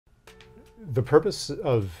The purpose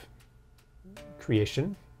of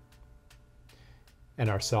creation and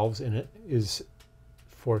ourselves in it is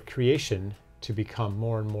for creation to become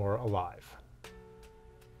more and more alive.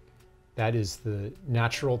 That is the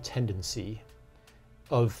natural tendency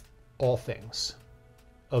of all things,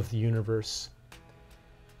 of the universe,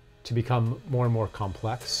 to become more and more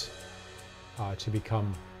complex,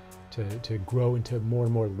 to grow into more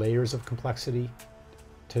and more layers of complexity,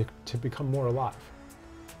 to become more alive.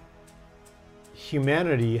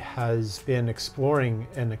 Humanity has been exploring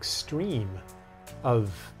an extreme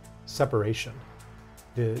of separation.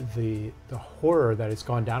 The horror that has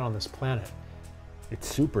gone down on this planet. It's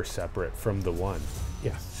super separate from the one.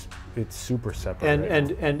 Yes. It's super separate.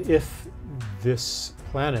 And if this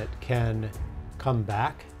planet can come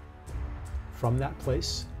back from that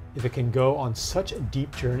place, if it can go on such a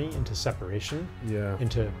deep journey into separation,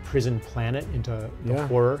 into prison planet, into the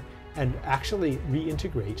horror, and actually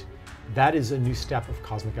reintegrate, that is a new step of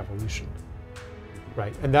cosmic evolution.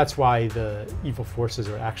 Right, and that's why the evil forces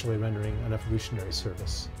are actually rendering an evolutionary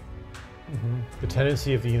service. The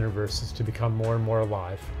tendency of the universe is to become more and more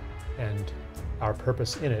alive, and our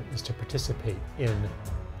purpose in it is to participate in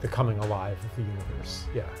the coming alive of the universe.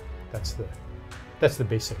 Yeah, that's the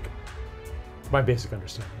basic, my basic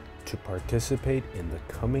understanding. To participate in the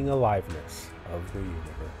coming aliveness of the universe.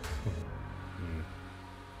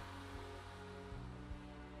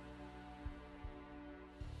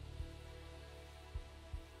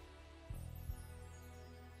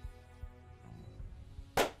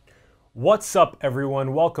 What's up,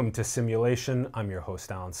 everyone? Welcome to Simulation. I'm your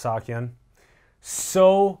host, Alan Sakyan.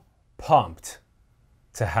 So pumped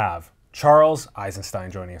to have Charles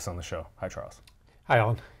Eisenstein joining us on the show. Hi, Charles. Hi,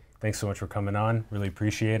 Alan. Thanks so much for coming on. Really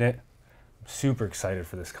appreciate it. I'm super excited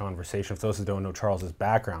for this conversation. For those who don't know Charles's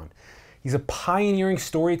background, he's a pioneering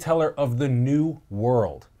storyteller of the New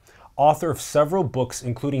World, author of several books,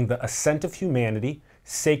 including The Ascent of Humanity,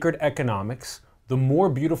 Sacred Economics, The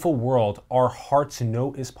More Beautiful World Our Hearts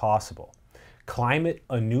Know Is Possible, Climate,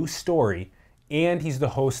 A New Story, and he's the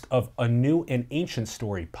host of A New and Ancient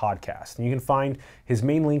Story podcast. And you can find his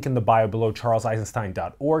main link in the bio below,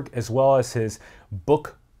 charleseisenstein.org, as well as his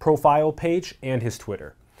book profile page and his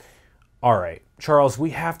Twitter. All right, Charles, we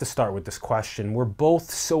have to start with this question. We're both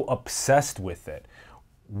so obsessed with it.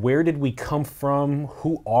 Where did we come from?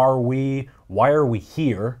 Who are we? Why are we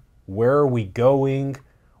here? Where are we going?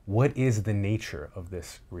 What is the nature of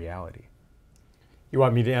this reality? You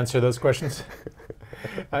want me to answer those questions?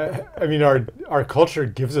 I mean, our culture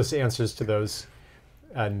gives us answers to those,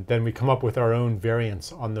 and then we come up with our own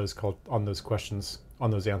variants on those questions, on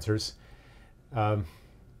those answers.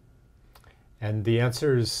 And the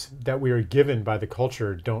answers that we are given by the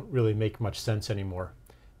culture don't really make much sense anymore.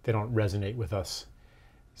 They don't resonate with us.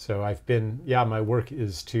 So my work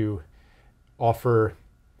is to offer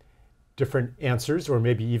different answers, or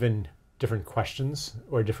maybe even different questions,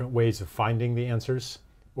 or different ways of finding the answers,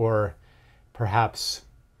 or perhaps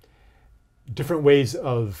different ways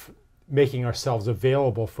of making ourselves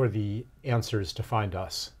available for the answers to find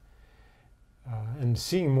us. And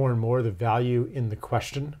seeing more and more the value in the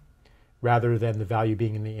question rather than the value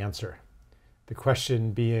being in the answer. The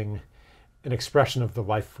question being an expression of the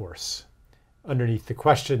life force. Underneath the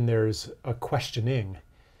question, there's a questioning,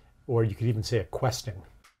 or you could even say a questing.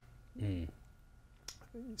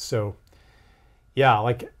 So, yeah,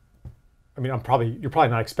 you're probably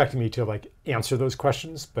not expecting me to answer those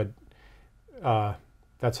questions, but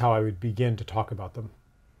that's how I would begin to talk about them.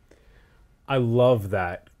 I love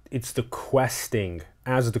that. It's the questing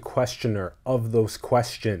as the questioner of those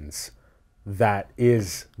questions that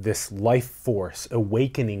is this life force,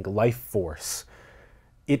 awakening life force.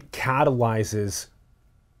 It catalyzes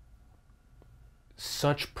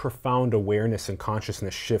such profound awareness and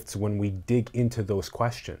consciousness shifts when we dig into those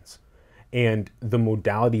questions, and the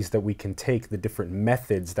modalities that we can take, the different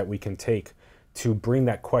methods that we can take to bring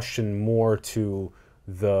that question more to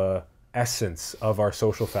the essence of our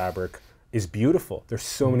social fabric is beautiful. There's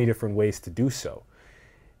so many different ways to do so.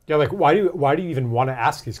 Yeah, why do you even want to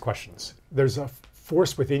ask these questions? There's a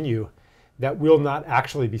force within you that will not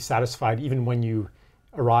actually be satisfied even when you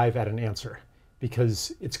arrive at an answer,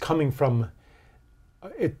 because it's coming from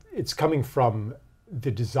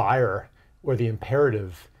the desire or the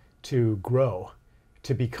imperative to grow,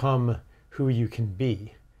 to become who you can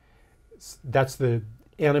be. That's the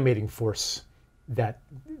animating force that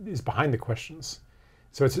is behind the questions.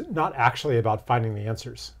 So it's not actually about finding the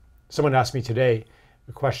answers. Someone asked me today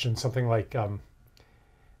a question, something like,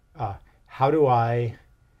 how do I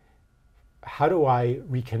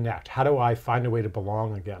reconnect? How do I find a way to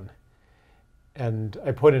belong again? And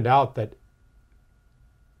I pointed out that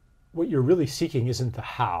what you're really seeking isn't the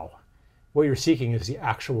how. What you're seeking is the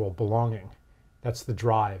actual belonging. That's the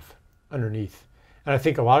drive underneath. And I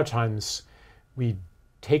think a lot of times we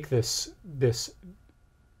take this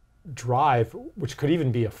drive, which could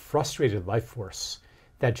even be a frustrated life force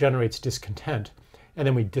that generates discontent, and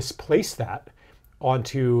then we displace that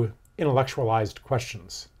onto intellectualized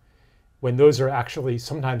questions, when those are actually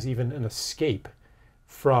sometimes even an escape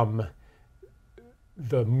from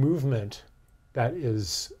the movement that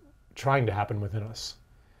is trying to happen within us.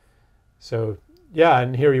 So yeah,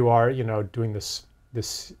 and here you are, doing this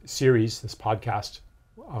series, this podcast,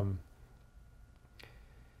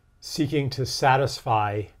 seeking to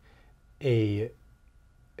satisfy a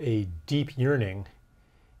deep yearning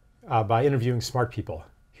by interviewing smart people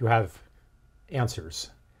who have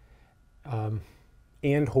answers.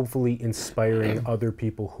 And hopefully inspiring other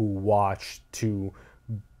people who watch to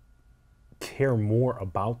care more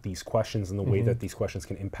about these questions and the way that these questions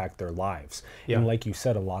can impact their lives. Yeah. And like you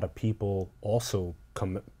said, a lot of people also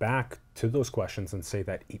come back to those questions and say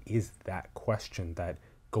that it is that question, that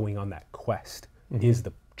going on that quest is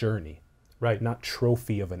the journey. Right. Not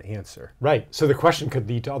trophy of an answer. Right. So the question could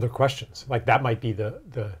lead to other questions. Like that might be the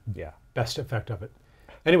Yeah. best effect of it.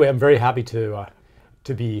 Anyway, I'm very happy to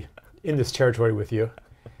be in this territory with you,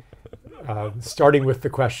 starting with the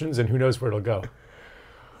questions, and who knows where it'll go.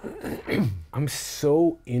 I'm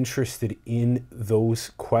so interested in those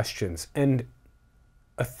questions, and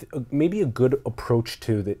maybe a good approach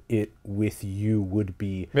to it with you would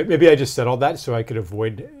be... Maybe I just said all that so I could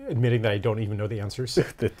avoid admitting that I don't even know the answers.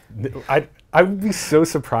 I would be so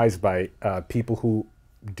surprised by people who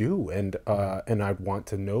do, and I'd want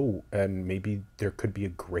to know, and maybe there could be a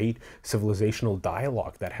great civilizational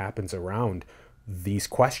dialogue that happens around these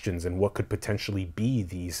questions and what could potentially be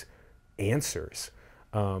these answers.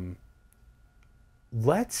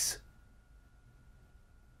 Let's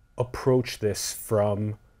approach this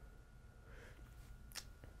from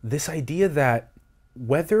this idea that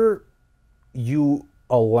whether you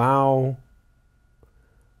allow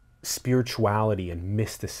spirituality and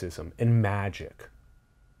mysticism and magic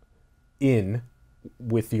in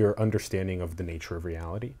with your understanding of the nature of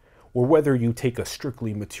reality, or whether you take a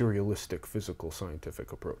strictly materialistic, physical,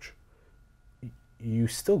 scientific approach, you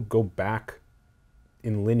still go back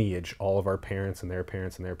in lineage, all of our parents and their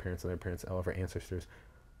parents and their parents and their parents, all of our ancestors,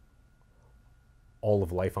 all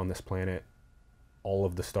of life on this planet, all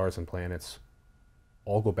of the stars and planets,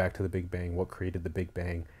 all go back to the Big Bang. What created the Big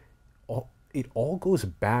Bang? It all goes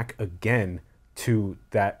back again to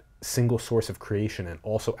that single source of creation, and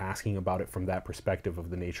also asking about it from that perspective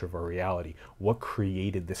of the nature of our reality. What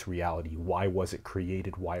created this reality? Why was it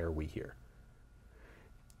created? Why are we here?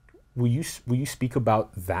 Will you speak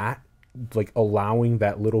about that, like allowing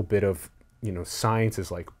that little bit of, science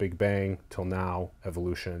is like Big Bang till now,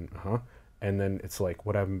 evolution, and then it's like,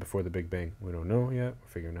 what happened before the Big Bang? We don't know yet. We're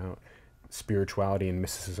figuring out. Spirituality and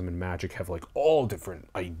mysticism and magic have like all different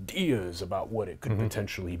ideas about what it could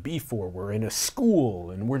potentially be for. We're in a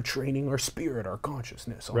school and we're training our spirit, our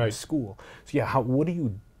consciousness on the school. So yeah, how do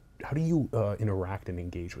you interact and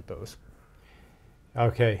engage with those?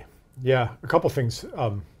 Okay, yeah, a couple things.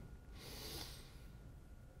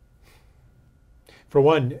 For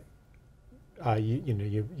one,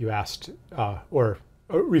 you asked or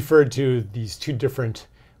referred to these two different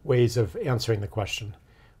ways of answering the question.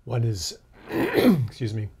 One is,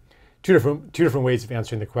 excuse me, two different ways of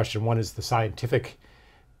answering the question. One is the scientific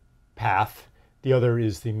path. The other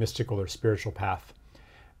is the mystical or spiritual path.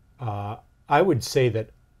 I would say that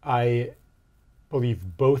I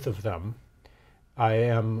believe both of them. I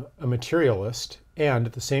am a materialist, and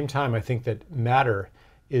at the same time, I think that matter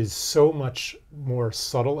is so much more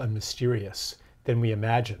subtle and mysterious than we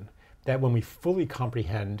imagine, that when we fully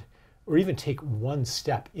comprehend or even take one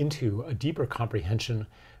step into a deeper comprehension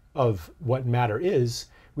of what matter is,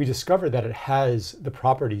 we discover that it has the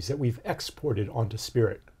properties that we've exported onto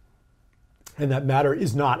spirit, and that matter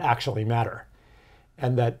is not actually matter,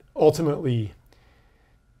 and that ultimately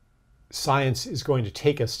science is going to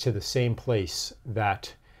take us to the same place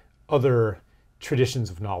that other traditions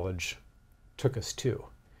of knowledge took us to.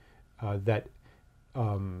 That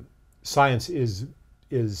science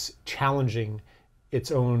is challenging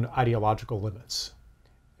its own ideological limits.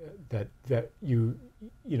 The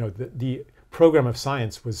program of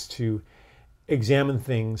science was to examine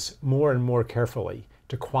things more and more carefully,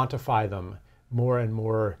 to quantify them more and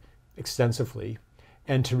more extensively,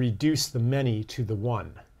 and to reduce the many to the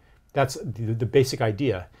one. That's the basic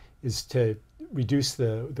idea, is to reduce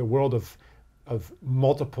the world of a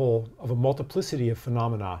multiplicity of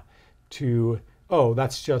phenomena to, oh,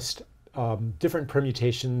 that's just different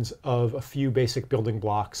permutations of a few basic building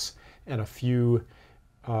blocks and a few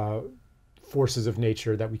forces of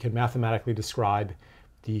nature that we can mathematically describe.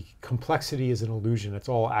 The complexity is an illusion. It's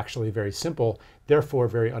all actually very simple, therefore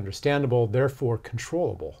very understandable, therefore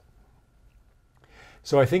controllable.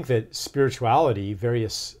 So I think that spirituality,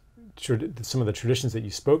 some of the traditions that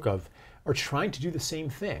you spoke of, are trying to do the same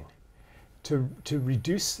thing, to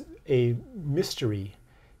reduce a mystery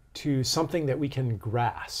to something that we can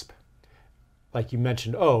grasp. Like you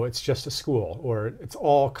mentioned, oh, it's just a school, or it's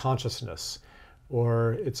all consciousness,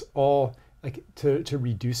 or it's all, like, to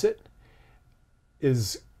reduce it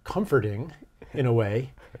is comforting in a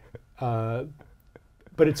way, but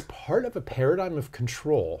it's part of a paradigm of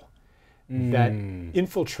control that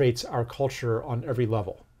infiltrates our culture on every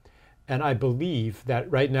level. And I believe that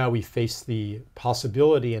right now we face the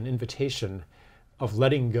possibility and invitation of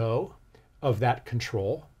letting go of that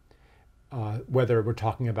control, whether we're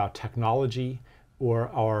talking about technology or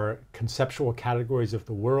our conceptual categories of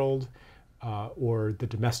the world, or the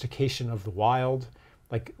domestication of the wild.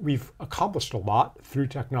 Like, we've accomplished a lot through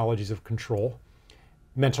technologies of control,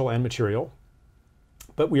 mental and material,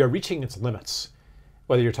 but we are reaching its limits.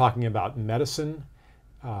 Whether you're talking about medicine,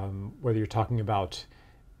 whether you're talking about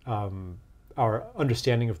our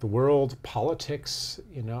understanding of the world, politics,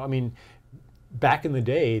 I mean, back in the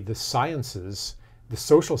day, the sciences, the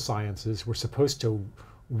social sciences, were supposed to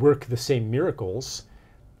work the same miracles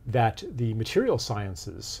that the material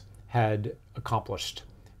sciences had accomplished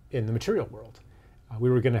in the material world. We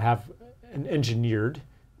were going to have an engineered,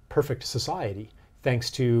 perfect society thanks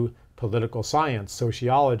to political science,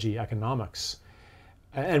 sociology, economics.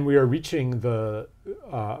 And we are reaching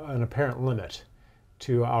an apparent limit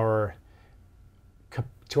to our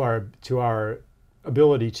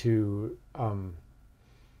ability to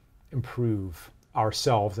improve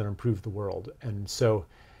ourselves and improve the world. And so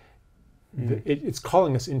it's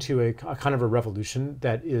calling us into a kind of a revolution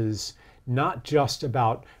that is not just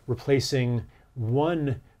about replacing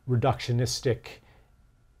one reductionistic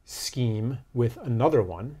scheme with another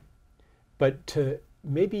one, but to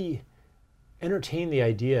maybe entertain the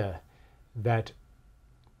idea that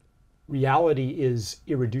reality is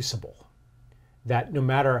irreducible, that no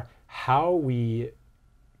matter how we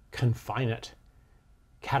confine it,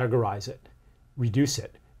 categorize it, reduce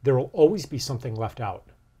it, there will always be something left out.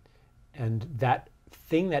 And that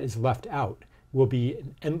thing that is left out will be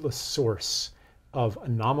an endless source of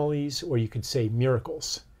anomalies, or you could say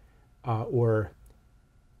miracles, or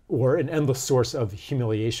an endless source of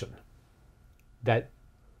humiliation. That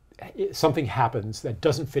something happens that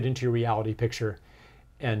doesn't fit into your reality picture,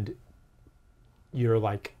 and you're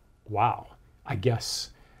like, wow, I guess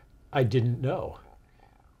I didn't know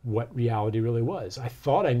what reality really was. I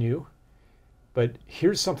thought I knew, but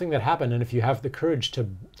here's something that happened. And if you have the courage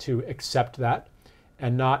to accept that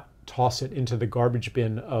and not toss it into the garbage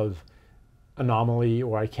bin of anomaly,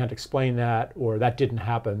 or I can't explain that, or that didn't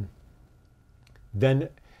happen, then,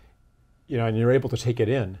 and you're able to take it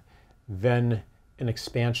in, then an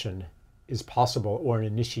expansion is possible, or an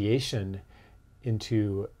initiation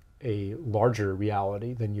into a larger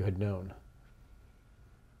reality than you had known.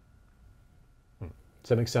 Does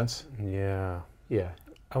that make sense? Yeah. Yeah.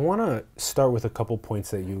 I want to start with a couple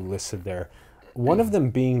points that you listed there. One of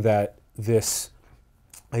them being that this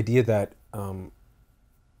idea that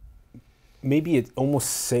maybe it almost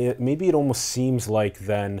seems like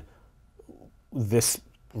then this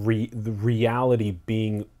the reality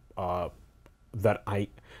being that I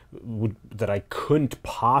couldn't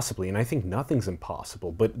possibly, and I think nothing's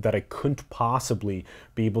impossible, but that I couldn't possibly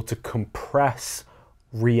be able to compress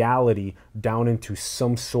reality down into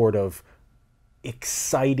some sort of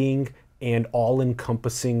exciting and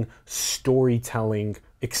all-encompassing storytelling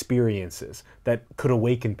experiences that could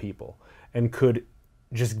awaken people and could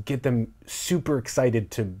just get them super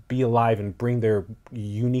excited to be alive and bring their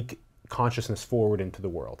unique consciousness forward into the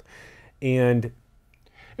world. And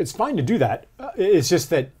it's fine to do that. It's just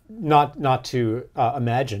that not to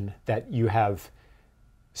imagine that you have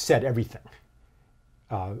said everything,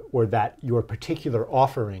 or that your particular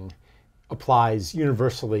offering applies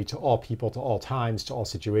universally to all people, to all times, to all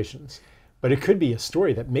situations. But it could be a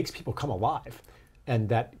story that makes people come alive and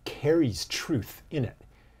that carries truth in it,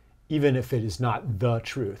 even if it is not the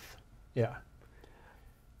truth. Yeah.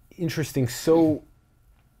 Interesting. So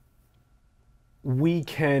we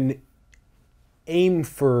can aim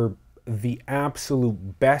for the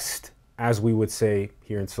absolute best, as we would say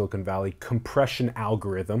here in Silicon Valley, compression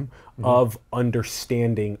algorithm of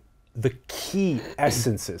understanding the key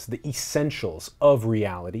essences, the essentials of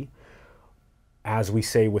reality. as we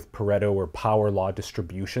say with Pareto or power law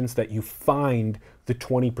distributions, that you find the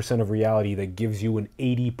 20% of reality that gives you an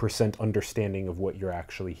 80% understanding of what you're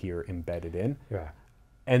actually here embedded in. Yeah.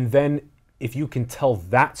 And then if you can tell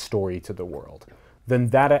that story to the world, then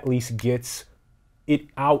that at least gets it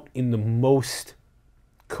out in the most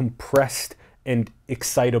compressed and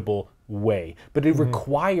excitable way. But it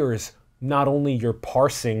requires not only your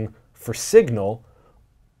parsing for signal,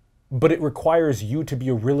 but it requires you to be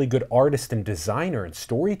a really good artist and designer and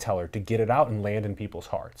storyteller to get it out and land in people's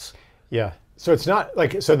hearts. Yeah. So it's not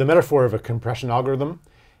like, so the metaphor of a compression algorithm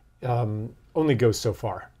only goes so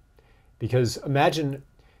far. Because imagine,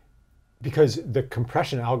 because the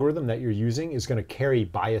compression algorithm that you're using is going to carry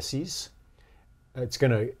biases. It's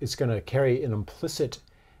going to carry an implicit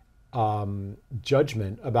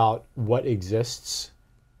judgment about what exists,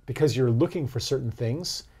 because you're looking for certain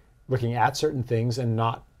things, looking at certain things, and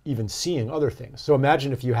not even seeing other things. So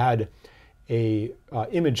imagine if you had a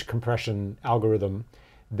image compression algorithm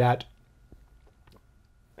that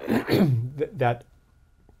that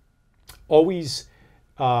always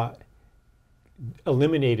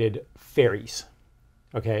eliminated fairies.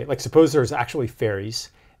 Okay, like suppose there's actually fairies,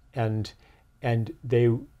 and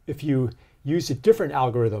if you use a different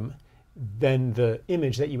algorithm, then the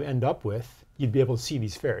image that you end up with, you'd be able to see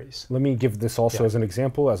these fairies. Let me give this also as an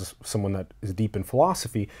example, as someone that is deep in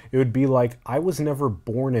philosophy. It would be like, I was never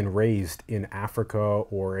born and raised in Africa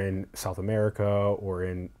or in South America or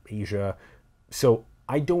in Asia. So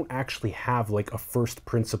I don't actually have like a first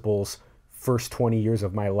principles, first 20 years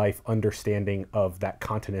of my life understanding of that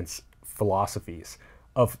continent's philosophies,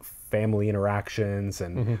 of family interactions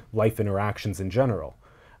and life interactions in general.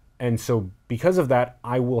 And so because of that,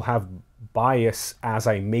 I will have bias as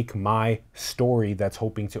I make my story that's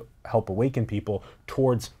hoping to help awaken people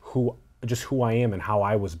towards who I am and how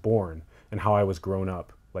I was born and how I was grown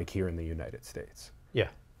up, like here in the United States. Yeah.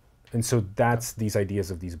 And so that's these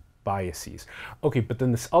ideas of these biases. Okay, but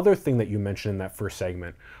then this other thing that you mentioned in that first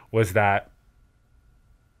segment was that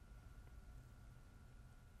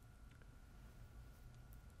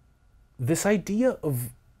this idea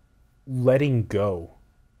of letting go,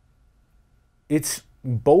 it's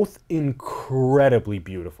both incredibly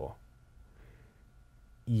beautiful,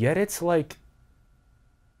 yet it's like,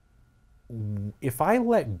 if I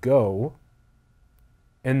let go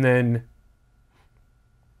and then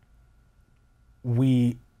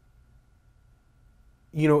if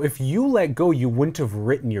you let go, you wouldn't have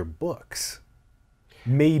written your books.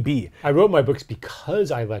 Maybe. I wrote my books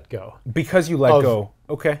because I let go. Because you let go.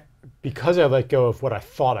 Okay. Because I let go of what I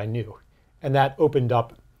thought I knew. And that opened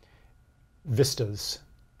up vistas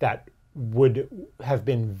that would have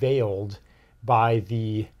been veiled by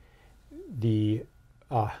the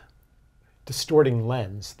distorting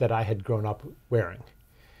lens that I had grown up wearing.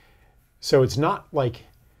 So it's not like,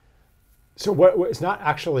 it's not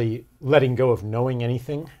actually letting go of knowing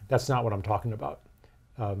anything. That's not what I'm talking about.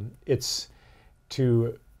 It's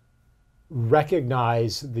to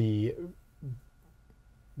recognize that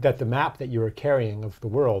the map that you are carrying of the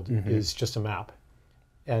world is just a map.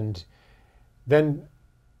 And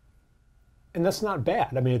that's not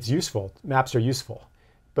bad. I mean, it's useful. Maps are useful.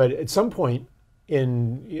 But at some point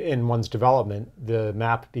in one's development, the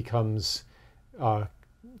map becomes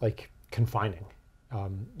like confining.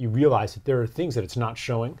 You realize that there are things that it's not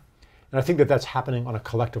showing. And I think that that's happening on a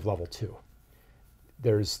collective level too.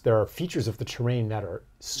 There are features of the terrain that are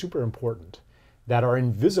super important, that are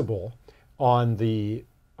invisible on the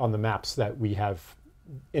maps that we have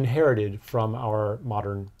inherited from our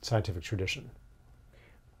modern scientific tradition.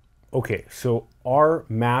 Okay, so our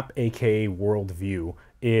map, aka worldview,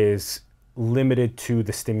 is limited to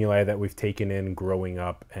the stimuli that we've taken in growing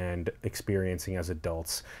up and experiencing as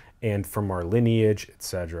adults, and from our lineage,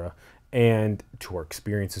 etc., and to our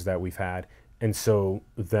experiences that we've had. And so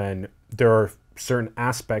then there are certain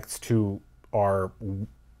aspects to our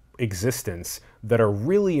existence that are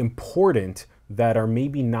really important that are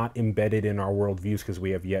maybe not embedded in our worldviews because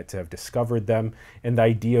we have yet to have discovered them. And the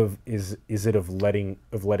idea of letting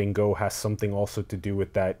go has something also to do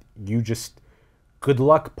with that. Good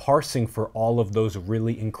luck parsing for all of those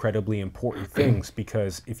really incredibly important things,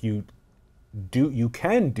 because if you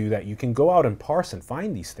can do that. You can go out and parse and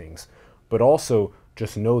find these things, but also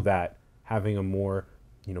just know that having a more,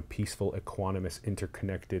 peaceful, equanimous,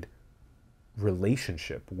 interconnected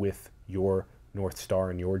relationship with your North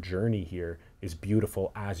Star and your journey here is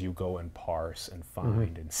beautiful as you go and parse and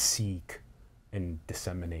find and seek and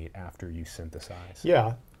disseminate after you synthesize.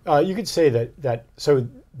 Yeah, you could say that. So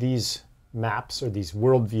these maps or these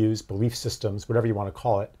worldviews, belief systems, whatever you want to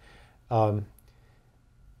call it,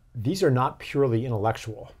 these are not purely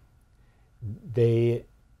intellectual. they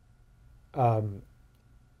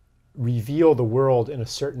reveal the world in a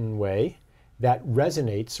certain way that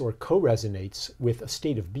resonates or co-resonates with a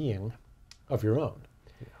state of being of your own.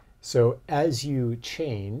 Yeah. So as you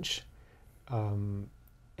change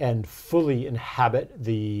and fully inhabit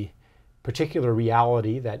the particular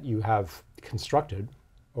reality that you have constructed,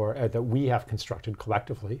 or that we have constructed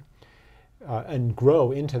collectively, and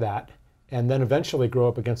grow into that, and then eventually grow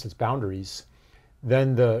up against its boundaries,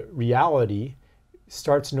 then the reality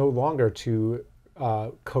starts no longer to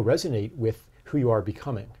co-resonate with who you are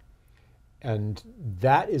becoming. And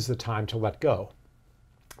that is the time to let go.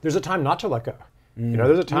 There's a time not to let go.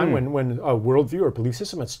 There's a time when a worldview or belief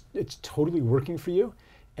system, it's totally working for you,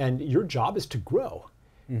 and your job is to grow.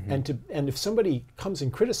 And if somebody comes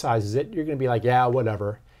and criticizes it, you're going to be like, yeah,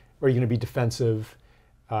 whatever, or you're going to be defensive.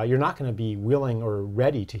 You're not going to be willing or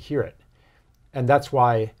ready to hear it. And that's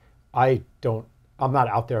why I'm not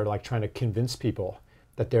out there like trying to convince people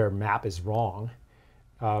that their map is wrong,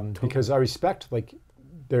 because I respect, like,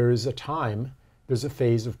 there's a time, there's a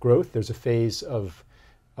phase of growth, there's a phase of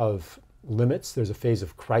limits, there's a phase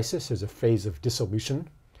of crisis, there's a phase of dissolution.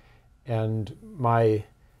 And my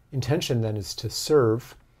intention then is to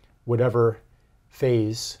serve whatever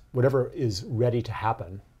phase, whatever is ready to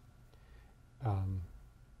happen. And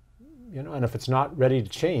if it's not ready to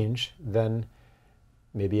change, then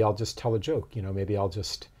maybe I'll just tell a joke. Maybe I'll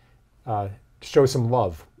just show some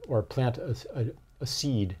love or plant a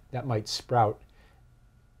seed that might sprout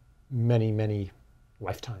many, many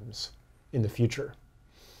lifetimes in the future.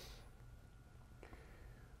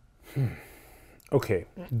 Okay,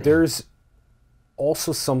 there's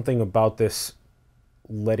also something about this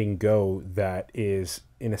letting go that is,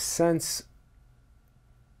 in a sense,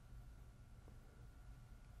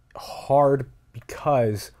 hard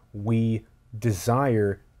because we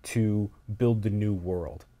desire to build the new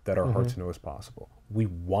world that our hearts know is possible. We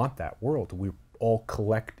want that world. We all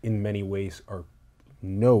collect, in many ways, our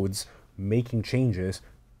nodes, making changes,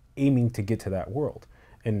 aiming to get to that world.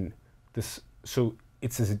 And this, so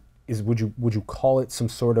it's would you call it some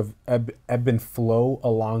sort of ebb and flow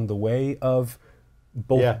along the way of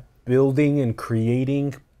both building and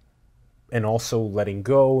creating, and also letting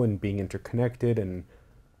go and being interconnected? And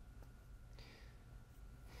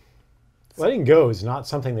letting go is not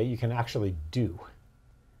something that you can actually do.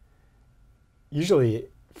 Usually,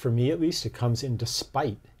 for me at least, it comes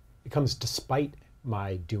despite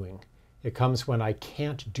my doing. It comes when I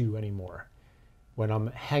can't do anymore, when I'm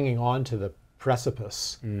hanging on to the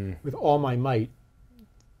precipice with all my might,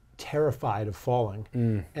 terrified of falling,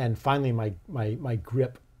 and finally my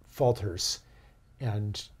grip falters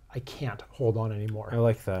and I can't hold on anymore. I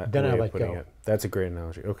like that. Then I let go. It. That's a great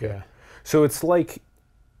analogy. Okay. Yeah. So it's like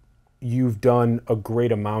you've done a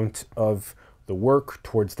great amount of the work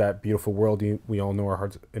towards that beautiful world we all know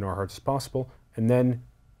in our hearts is possible, and then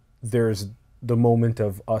there's the moment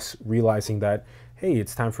of us realizing that, hey,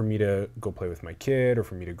 it's time for me to go play with my kid, or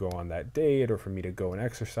for me to go on that date, or for me to go and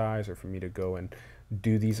exercise, or for me to go and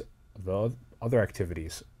do the other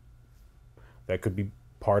activities that could be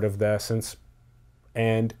part of the essence.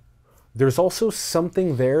 And there's also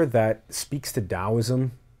something there that speaks to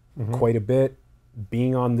Taoism quite a bit,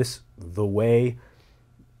 being on the way,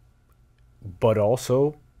 but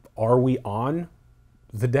also, are we on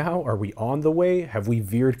the Tao? Are we on the way? Have we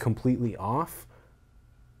veered completely off?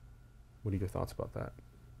 What are your thoughts about that?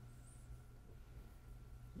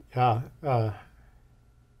 Yeah.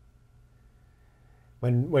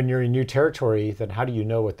 When you're in new territory, then how do you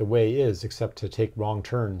know what the way is except to take wrong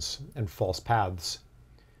turns and false paths?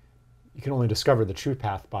 You can only discover the true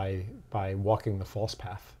path by walking the false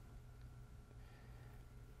path.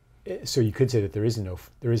 So you could say that there is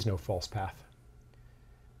no false path.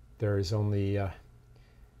 There is only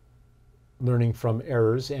learning from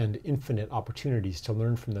errors and infinite opportunities to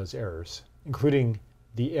learn from those errors, including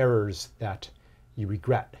the errors that you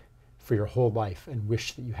regret for your whole life and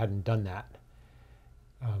wish that you hadn't done that.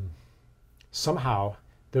 Somehow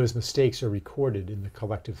those mistakes are recorded in the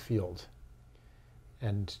collective field.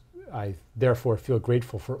 And I therefore feel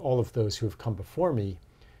grateful for all of those who have come before me,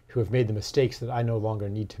 who have made the mistakes that I no longer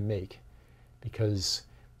need to make, because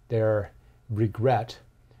their regret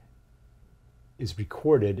is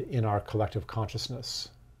recorded in our collective consciousness.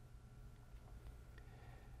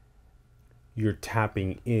 You're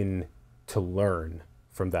tapping in to learn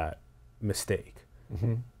from that mistake,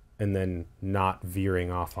 and then not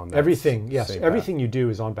veering off on that. Everything you do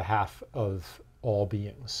is on behalf of all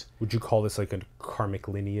beings. Would you call this like a karmic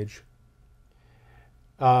lineage?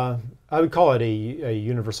 I would call it a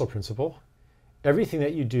universal principle. Everything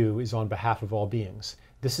that you do is on behalf of all beings.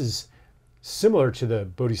 This is similar to the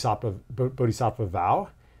bodhisattva vow,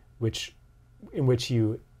 in which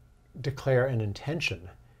you declare an intention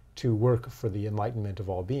to work for the enlightenment of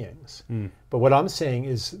all beings. But what I'm saying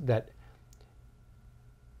is that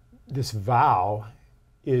this vow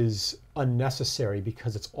is unnecessary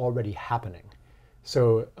because it's already happening.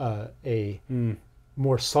 So a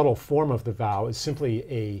more subtle form of the vow is simply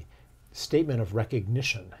a statement of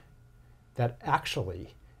recognition that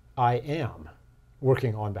actually I am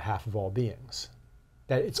working on behalf of all beings,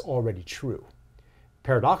 that it's already true.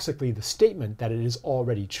 Paradoxically, the statement that it is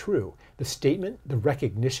already true, the statement, the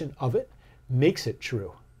recognition of it, makes it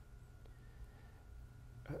true.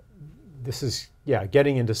 This is,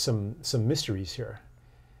 getting into some mysteries here.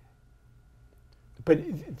 But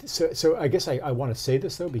so I guess I want to say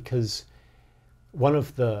this, though, because one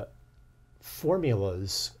of the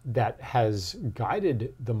formulas that has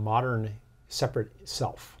guided the modern separate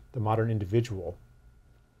self, the modern individual,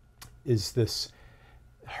 is this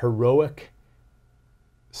heroic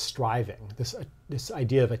striving, this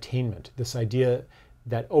idea of attainment, this idea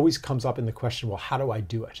that always comes up in the question, well, how do I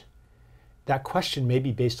do it? That question may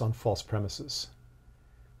be based on false premises.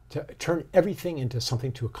 To turn everything into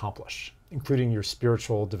something to accomplish, including your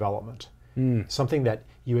spiritual development, something that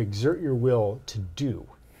you exert your will to do,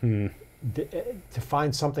 to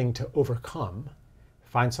find something to overcome,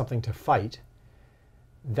 find something to fight.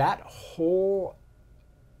 That whole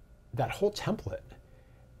template.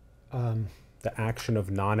 The action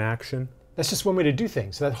of non-action. That's just one way to do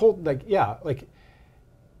things. So that whole,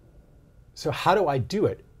 so how do I do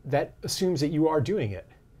it? That assumes that you are doing it.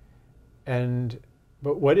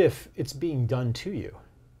 But what if it's being done to you?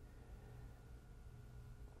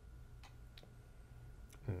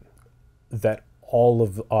 That all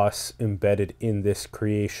of us embedded in this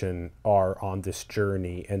creation are on this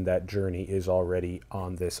journey, and that journey is already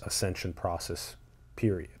on this ascension process,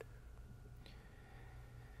 period.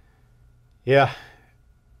 Yeah.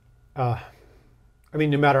 I mean,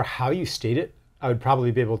 no matter how you state it, I would probably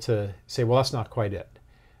be able to say, well, that's not quite it.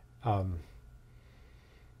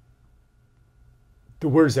 The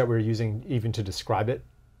words that we're using even to describe it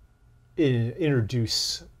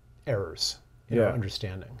introduce errors in our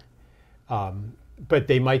understanding. But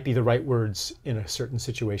they might be the right words in a certain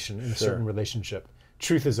situation, in a certain relationship.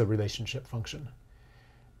 Truth is a relationship function.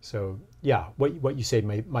 So yeah, what you say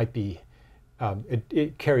might be,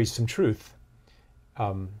 it carries some truth.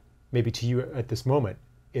 Maybe to you at this moment,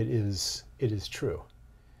 it is true.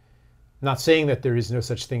 Not saying that there is no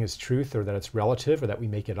such thing as truth, or that it's relative, or that we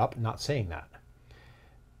make it up. Not saying that.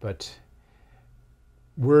 But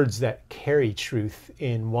words that carry truth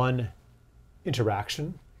in one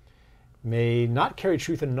interaction may not carry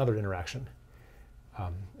truth in another interaction.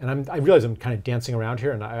 And I realize I'm kind of dancing around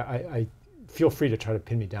here, and I feel free to try to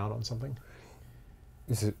pin me down on something.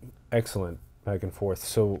 This is excellent, back and forth.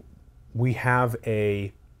 So we have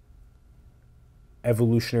a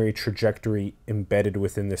evolutionary trajectory embedded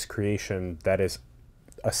within this creation that is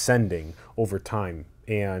ascending over time,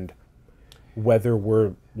 and whether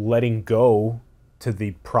we're letting go to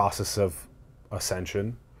the process of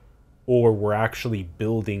ascension, or we're actually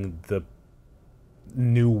building the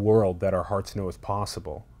new world that our hearts know is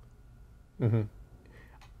possible.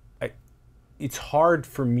 It's hard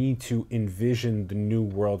for me to envision the new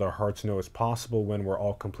world our hearts know is possible when we're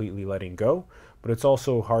all completely letting go, but it's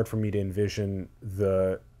also hard for me to envision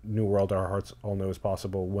the new world our hearts all know is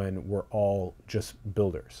possible when we're all just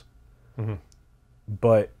builders.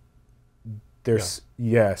 But there's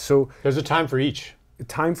so there's a time for each.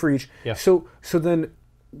 Yeah. So then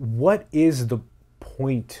what is the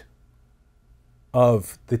point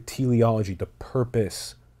of the teleology, the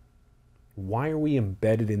purpose? Why are we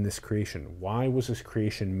embedded in this creation? Why was this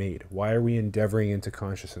creation made? Why are we endeavoring into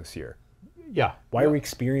consciousness here? Yeah. Why are we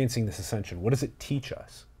experiencing this ascension? What does it teach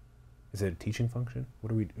us? Is it a teaching function?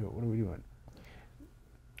 What are we doing?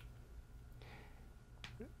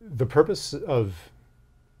 The purpose of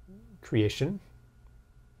creation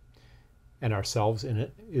and ourselves in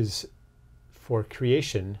it is for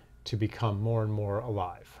creation to become more and more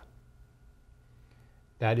alive.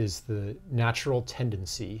 That is the natural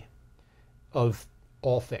tendency of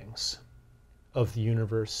all things, of the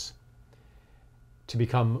universe, to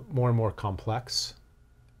become more and more complex,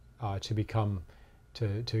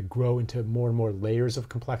 to grow into more and more layers of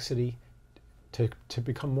complexity, to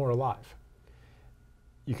become more alive.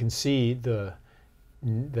 You can see the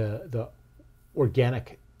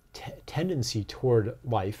organic tendency toward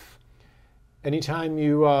life anytime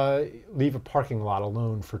you leave a parking lot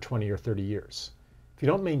alone for 20 or 30 years. If you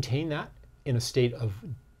don't maintain that in a state of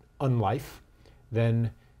unlife,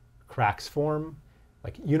 then cracks form,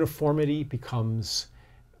 like uniformity becomes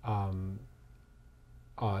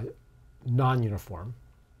non-uniform.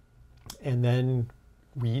 And then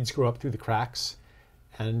weeds grow up through the cracks.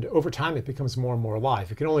 And over time, it becomes more and more alive.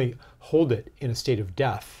 You can only hold it in a state of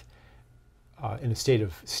death, in a state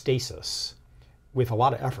of stasis, with a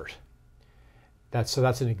lot of effort. So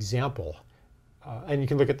that's an example. And you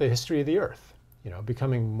can look at the history of the Earth,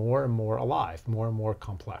 becoming more and more alive, more and more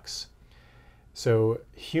complex. So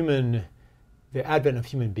the advent of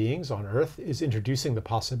human beings on Earth is introducing the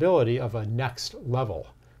possibility of a next level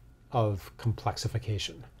of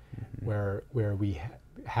complexification, where we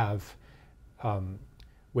have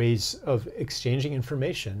ways of exchanging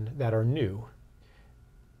information that are new,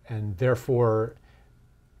 and therefore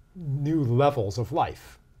new levels of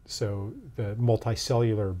life. So the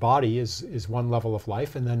multicellular body is one level of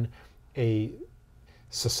life, and then a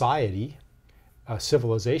society, a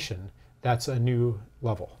civilization, that's a new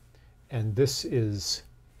level. And this is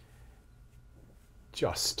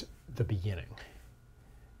just the beginning.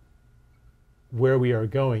 Where we are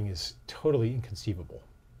going is totally inconceivable.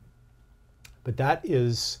 But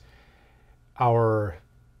that's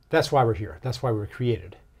why we're here. That's why we're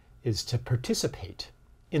created, is to participate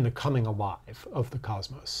in the coming alive of the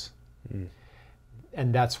cosmos.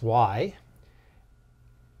 And that's why,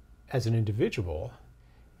 as an individual,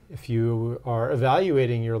 if you are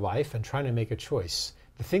evaluating your life and trying to make a choice,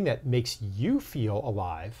 the thing that makes you feel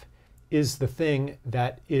alive is the thing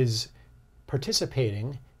that is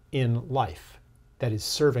participating in life, that is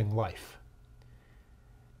serving life.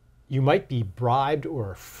 You might be bribed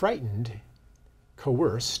or frightened,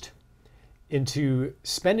 coerced, into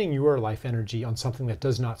spending your life energy on something that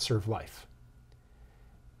does not serve life.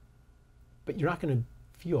 But you're not going to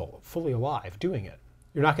feel fully alive doing it.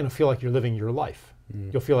 You're not going to feel like you're living your life.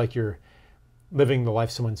 You'll feel like you're living the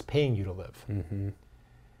life someone's paying you to live.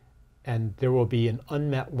 And there will be an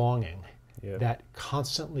unmet longing that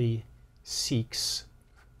constantly seeks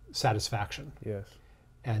satisfaction. Yes.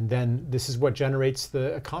 And then this is what generates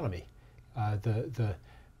the economy, the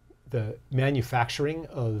manufacturing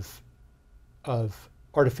of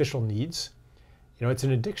artificial needs. It's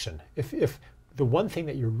an addiction. If the one thing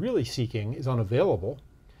that you're really seeking is unavailable,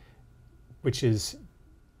 which is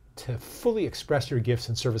to fully express your gifts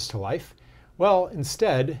in service to life, well,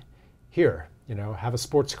 instead, here, have a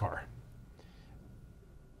sports car.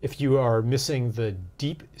 If you are missing the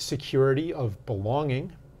deep security of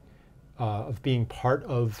belonging, of being part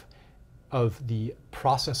of the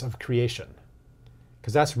process of creation,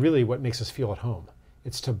 because that's really what makes us feel at home.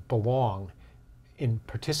 It's to belong in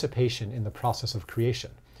participation in the process of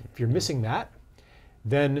creation. If you're missing that,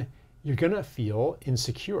 then you're going to feel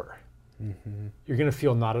insecure. You're going to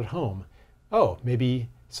feel not at home. Oh, maybe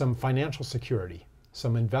some financial security,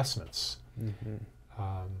 some investments.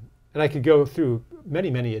 And I could go through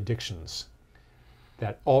many, many addictions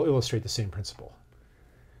that all illustrate the same principle.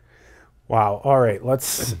 Wow. All right.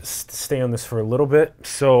 Let's stay on this for a little bit.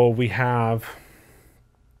 So we have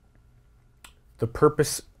the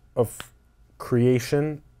purpose of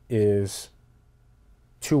creation is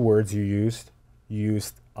two words you used. You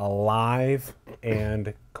used alive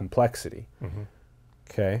and complexity.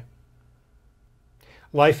 Okay.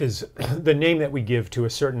 Life is the name that we give to a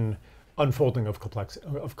certain unfolding of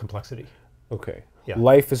complexity. Okay. Yeah.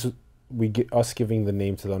 Life is us giving the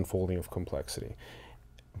name to the unfolding of complexity.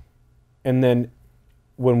 And then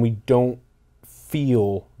when we don't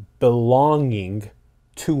feel belonging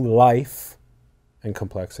to life and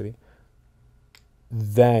complexity,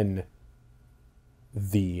 then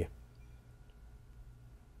the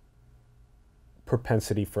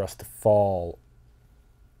propensity for us to fall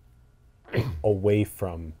away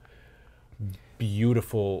from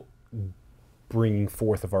beautiful bringing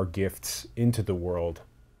forth of our gifts into the world,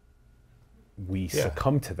 we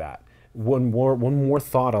succumb to that. One more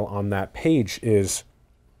thought on that page is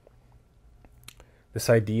this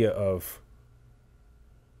idea of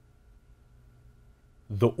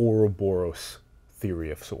the Ouroboros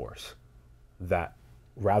theory of source, that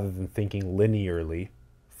rather than thinking linearly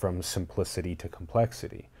from simplicity to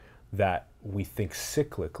complexity, that we think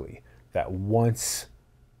cyclically, that once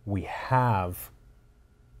we have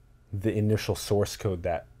the initial source code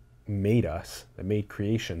that made us, that made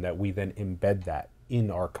creation, that we then embed that in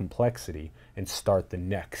our complexity and start the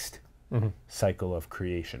next cycle of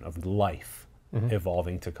creation, of life,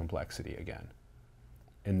 evolving to complexity again.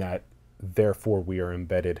 And that therefore we are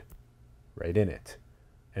embedded right in it.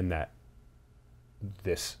 And that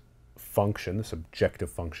this function, this objective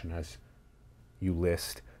function as you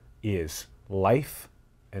list, is life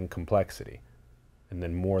and complexity. And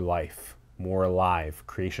then more life, more alive,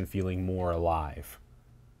 creation feeling more alive.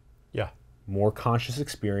 Yeah. More conscious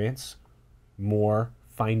experience, more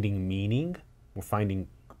finding meaning We're finding,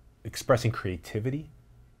 expressing creativity.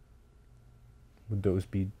 Would those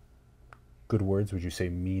be good words? Would you say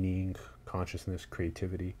meaning, consciousness,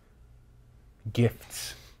 creativity,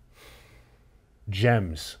 gifts,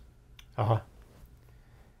 gems?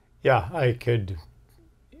 Yeah, I could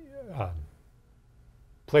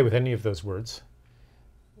play with any of those words.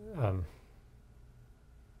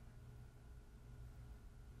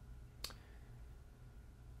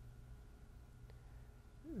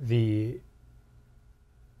 The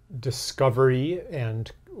discovery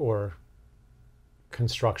and or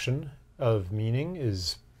construction of meaning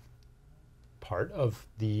is part of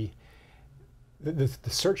the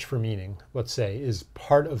search for meaning, let's say, is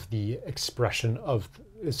part of the expression of,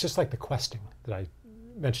 it's just like the questing that I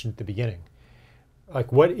mentioned at the beginning.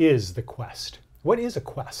 Like, what is the quest? What is a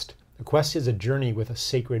quest? A quest is a journey with a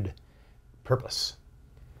sacred purpose.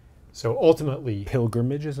 So ultimately,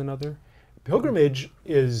 Pilgrimage is another? pilgrimage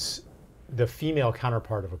is the female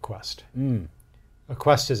counterpart of a quest. A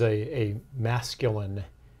quest is a masculine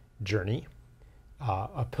journey.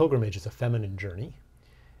 A pilgrimage is a feminine journey.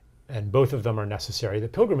 And both of them are necessary. The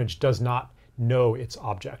pilgrimage does not know its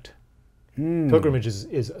object. Pilgrimage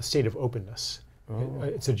is a state of openness.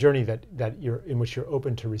 It's a journey in which you're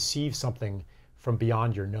open to receive something from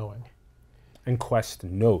beyond your knowing. And quest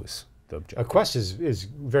knows the objective. A quest is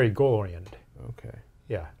very goal-oriented. Okay.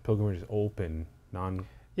 Yeah. Pilgrimage is open,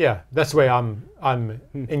 Yeah, that's the way I'm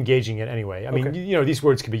engaging it anyway. I mean, Okay. you know, these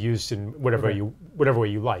words can be used in whatever way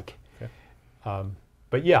you like. Okay.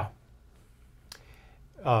 But yeah.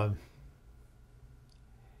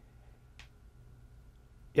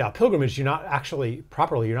 Pilgrimage, you're not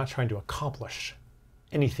trying to accomplish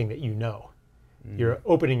anything that you know. You're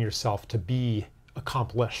opening yourself to be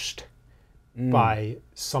accomplished by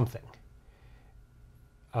something,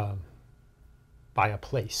 by a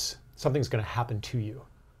place. Something's going to happen to you.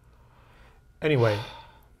 Anyway,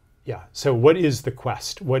 yeah. So what is the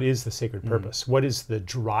quest? What is the sacred purpose? What is the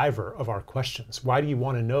driver of our questions? Why do you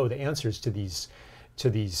want to know the answers to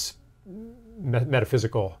these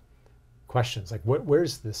metaphysical questions? Like,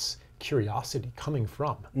 where's this curiosity coming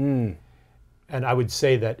from? And I would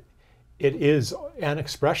say that it is an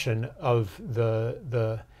expression of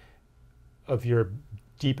of your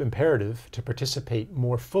deep imperative to participate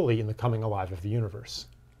more fully in the coming alive of the universe.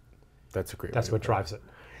 That's a great. That's what drives it.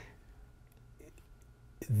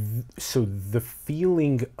 So the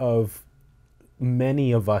feeling of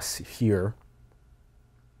many of us here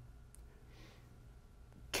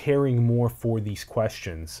caring more for these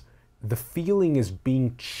questions, the feeling is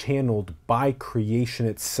being channeled by creation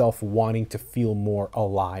itself wanting to feel more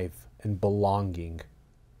alive and belonging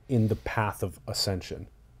in the path of ascension.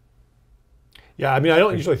 Yeah, I mean, I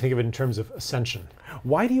don't usually think of it in terms of ascension.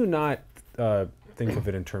 Why do you not think of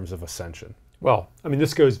it in terms of ascension? Well, I mean,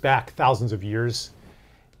 this goes back thousands of years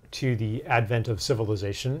to the advent of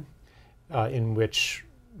civilization, in which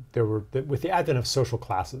with the advent of social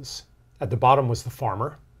classes, at the bottom was the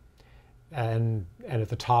farmer, and at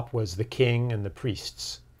the top was the king and the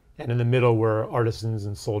priests, and in the middle were artisans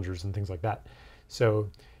and soldiers and things like that. So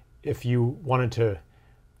if you wanted to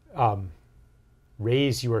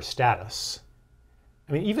raise your status,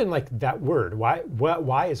 I mean, even like that word,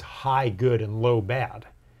 why is high good and low bad?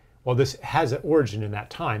 Well, this has an origin in that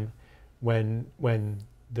time when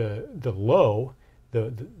the low,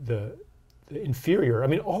 the inferior, I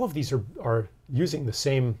mean, all of these are using the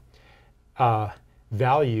same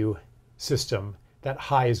value system, that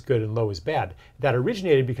high is good and low is bad. That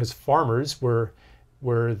originated because farmers were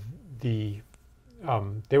they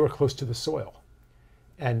were close to the soil,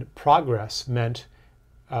 and progress meant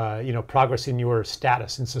progress in your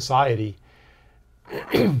status in society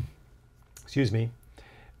excuse me,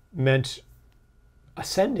 meant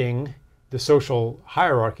ascending the social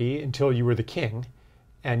hierarchy until you were the king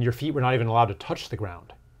and your feet were not even allowed to touch the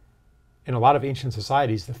ground. In a lot of ancient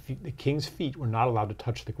societies, the king's feet were not allowed to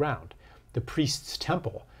touch the ground. The priest's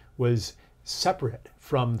temple was separate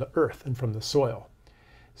from the earth and from the soil.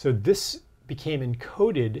 So this became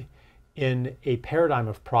encoded in a paradigm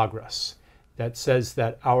of progress that says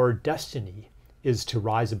that our destiny is to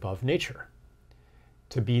rise above nature,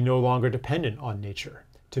 to be no longer dependent on nature,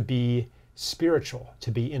 to be spiritual,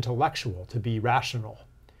 to be intellectual, to be rational.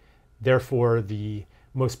 Therefore, the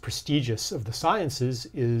most prestigious of the sciences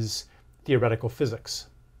is theoretical physics,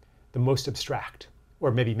 the most abstract,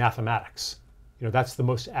 or maybe mathematics. That's the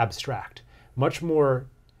most abstract, much more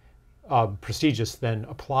prestigious than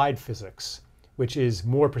applied physics, which is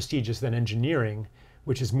more prestigious than engineering,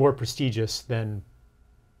 which is more prestigious than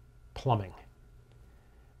plumbing,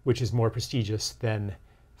 which is more prestigious than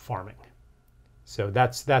farming. So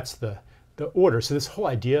that's the order. So this whole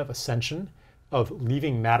idea of ascension of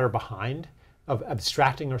leaving matter behind, of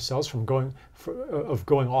abstracting ourselves from going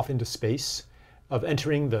off into space, of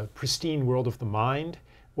entering the pristine world of the mind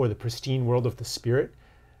or the pristine world of the spirit,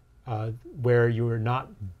 where you are not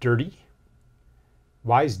dirty.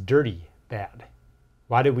 Why is dirty bad?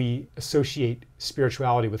 Why do we associate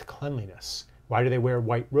spirituality with cleanliness? Why do they wear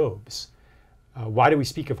white robes? Why do we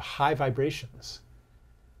speak of high vibrations?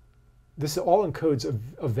 This all encodes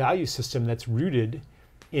a value system that's rooted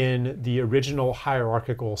in the original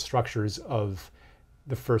hierarchical structures of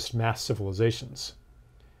the first mass civilizations.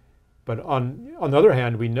 But on the other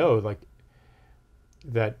hand, we know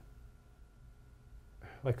that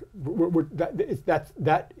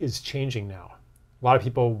is changing now. A lot of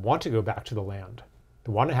people want to go back to the land.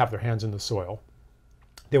 They want to have their hands in the soil.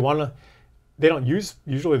 They don't use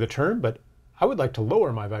usually the term, but I would like to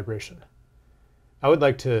lower my vibration. I would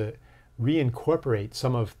like to reincorporate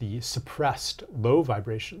some of the suppressed low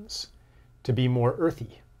vibrations to be more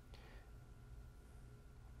earthy.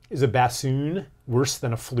 Is a bassoon worse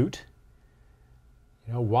than a flute?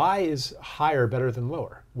 Why is higher better than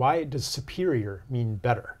lower? Why does superior mean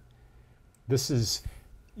better?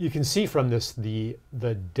 You can see from this the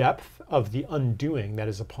depth of the undoing that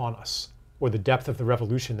is upon us, or the depth of the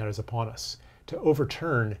revolution that is upon us, to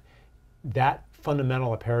overturn that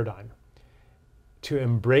fundamental paradigm, to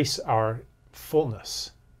embrace our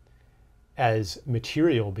fullness as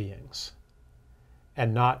material beings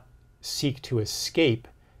and not seek to escape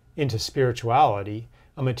into spirituality,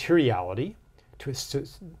 a materiality,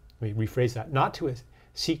 let me rephrase that, not to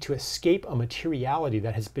seek to escape a materiality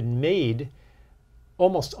that has been made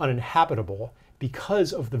almost uninhabitable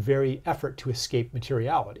because of the very effort to escape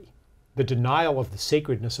materiality. The denial of the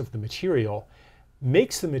sacredness of the material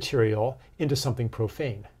makes the material into something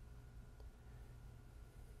profane,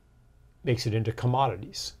 makes it into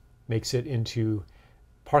commodities, makes it into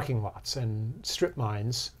parking lots and strip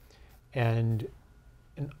mines, and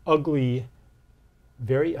an ugly,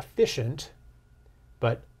 very efficient,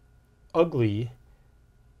 but ugly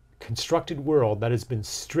constructed world that has been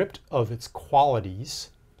stripped of its qualities,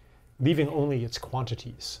 leaving only its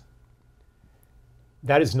quantities.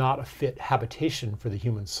 That is not a fit habitation for the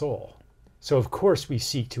human soul. So of course we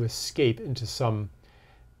seek to escape into some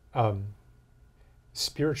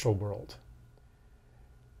spiritual world.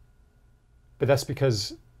 But that's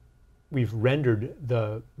because we've rendered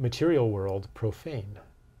the material world profane.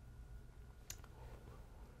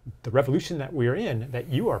 The revolution that we're in, that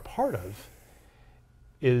you are part of,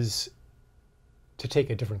 is to take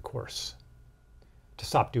a different course, to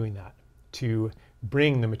stop doing that, to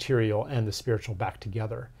bring the material and the spiritual back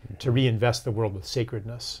together, to reinvest the world with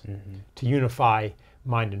sacredness, to unify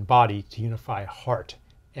mind and body, to unify heart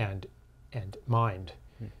and mind.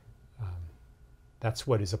 That's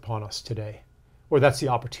what is upon us today, or that's the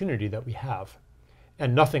opportunity that we have.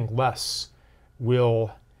 And nothing less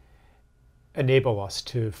will enable us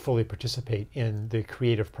to fully participate in the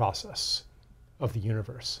creative process of the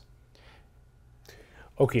universe.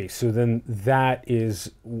 Okay, so then that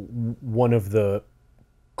is one of the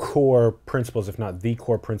core principles, if not the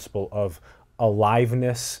core principle of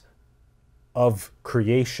aliveness of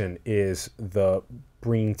creation, is the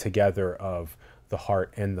bringing together of the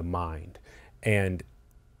heart and the mind. And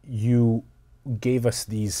you gave us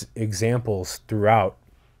these examples throughout.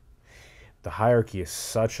 The hierarchy is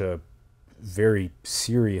such a very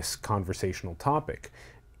serious conversational topic,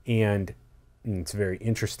 and it's very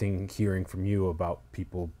interesting hearing from you about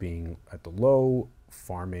people being at the low,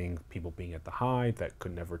 farming, people being at the high, that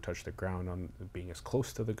could never touch the ground, on being as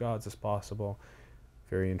close to the gods as possible.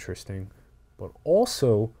 Very interesting. But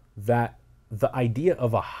also that the idea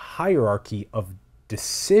of a hierarchy of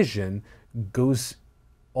decision goes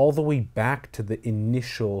all the way back to the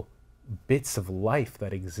initial bits of life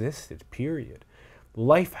that existed, period.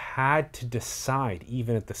 Life had to decide,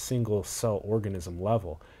 even at the single cell organism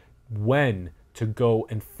level, when to go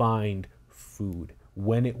and find food,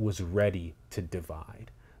 when it was ready to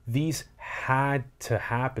divide. These had to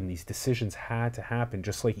happen. These decisions had to happen.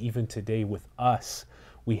 Just like even today with us,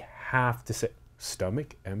 we have to say,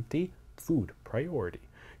 stomach empty, food priority.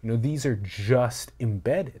 These are just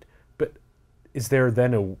embedded. But is there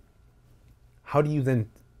then how do you then,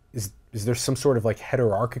 is there some sort of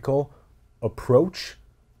hierarchical approach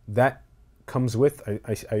that comes with?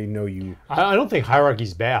 I know you. I don't think hierarchy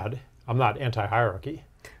is bad. I'm not anti-hierarchy.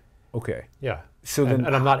 Okay. Yeah. So and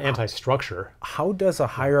I'm not anti-structure. How does a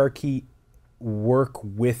hierarchy work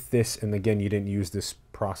with this? And again, you didn't use this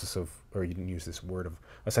process of, or you didn't use this word of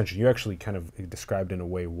ascension. You actually kind of described in a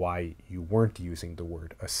way why you weren't using the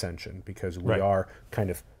word ascension, because we are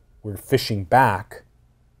we're fishing back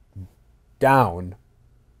down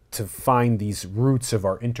to find these roots of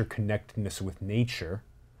our interconnectedness with nature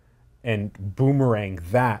and boomerang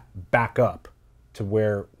that back up to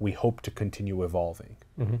where we hope to continue evolving.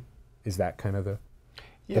 Is that kind of the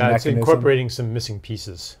Yeah, it's mechanism? incorporating some missing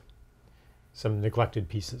pieces, some neglected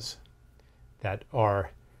pieces that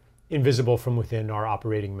are invisible from within our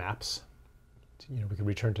operating maps. We could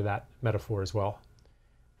return to that metaphor as well.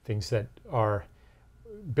 Things that are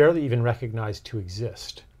barely even recognized to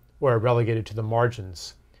exist, or are relegated to the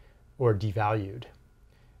margins, or devalued.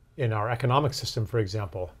 In our economic system, for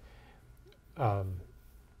example,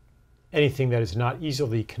 anything that is not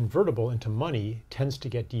easily convertible into money tends to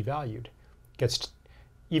get devalued.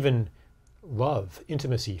 Even love,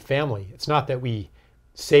 intimacy, family. It's not that we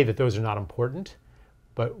say that those are not important,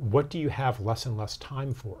 but what do you have less and less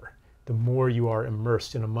time for the more you are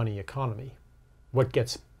immersed in a money economy? What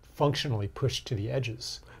gets functionally pushed to the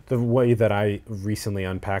edges? The way that I recently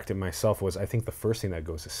unpacked it myself was, I think the first thing that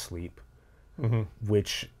goes is sleep,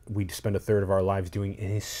 which we spend a third of our lives doing,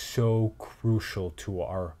 and is so crucial to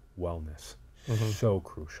our wellness. So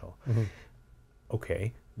crucial.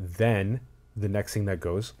 Okay, then the next thing that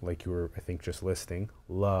goes, like you were, I think, just listing,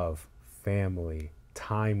 love, family,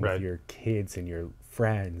 time with your kids and your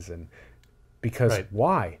friends. And because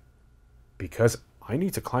why? Because I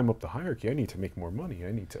need to climb up the hierarchy. I need to make more money.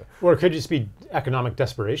 I need to. Or it could just be economic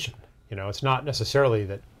desperation. It's not necessarily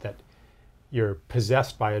that you're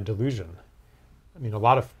possessed by a delusion. I mean,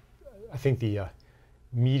 I think the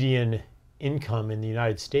median income in the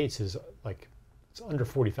United States is it's under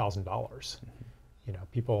 $40,000.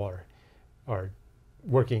 People are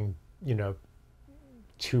working,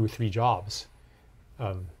 2 or 3 jobs.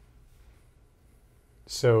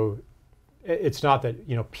 So it's not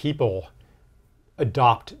that, people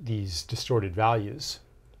adopt these distorted values.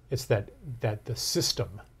 It's that the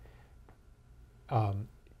system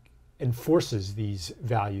enforces these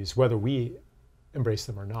values, whether we embrace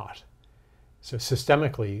them or not. So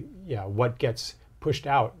systemically, what gets pushed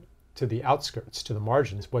out to the outskirts, to the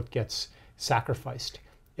margins, what gets sacrificed,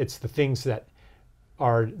 it's the things that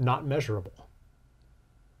are not measurable.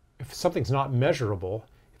 If something's not measurable,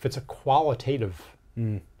 if it's a qualitative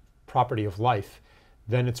property of life,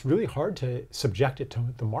 then it's really hard to subject it to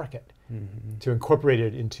the market, to incorporate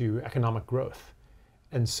it into economic growth.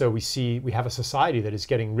 And so we have a society that is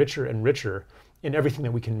getting richer and richer in everything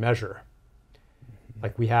that we can measure.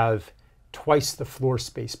 Like we have twice the floor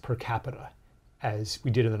space per capita as we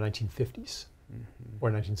did in the 1950s or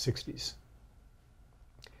 1960s.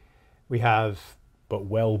 We have... But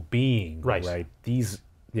well-being, right? This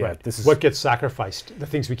is what gets sacrificed, the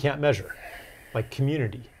things we can't measure, like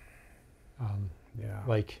community.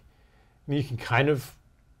 You can kind of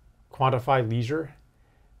quantify leisure,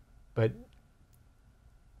 but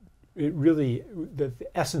it really, the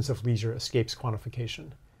essence of leisure escapes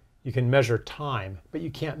quantification. You can measure time, but you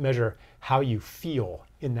can't measure how you feel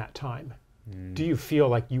in that time. Do you feel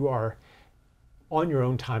like you are on your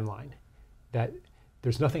own timeline, that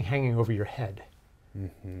there's nothing hanging over your head?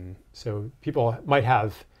 So people might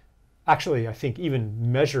have, actually, I think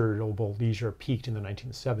even measurable leisure peaked in the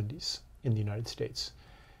 1970s in the United States.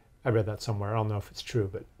 I read that somewhere. I don't know if it's true,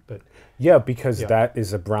 but yeah, because that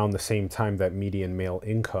is around the same time that median male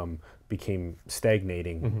income became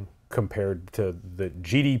stagnating compared to the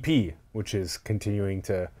GDP, which is continuing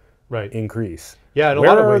to increase. Yeah, in a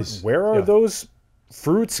lot of ways. Where are those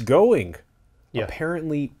fruits going? Yeah.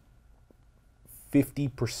 Apparently,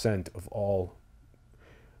 50% of all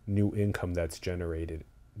new income that's generated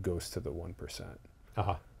goes to the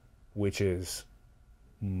 1%, which is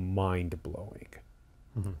mind-blowing.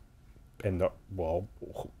 And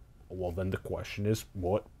then the question is,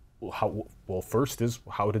 first is,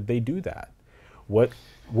 how did they do that? What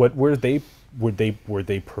were they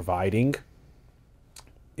providing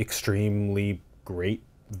extremely great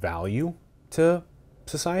value to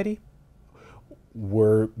society?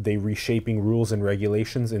 Were they reshaping rules and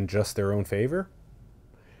regulations in just their own favor?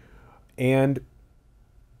 And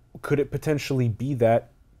could it potentially be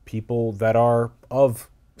that people that are of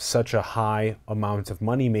such a high amount of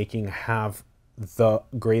money making have the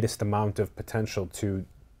greatest amount of potential to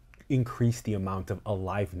increase the amount of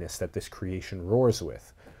aliveness that this creation roars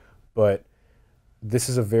with? But this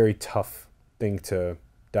is a very tough thing to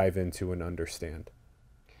dive into and understand.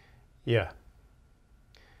 Yeah,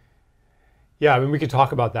 I mean, we could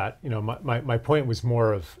talk about that. My point was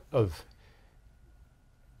more of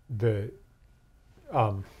the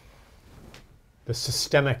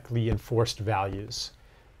systemically enforced values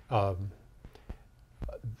of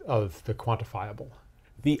the quantifiable.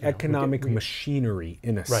 The economic machinery,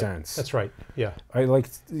 in a sense. That's right. Yeah.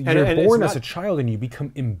 You're born as a child and you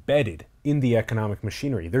become embedded in the economic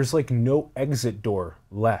machinery. There's like no exit door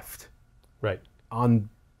left Right. on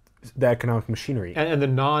the economic machinery. And the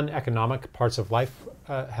non-economic parts of life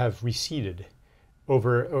have receded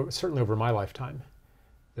certainly over my lifetime.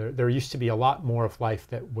 There used to be a lot more of life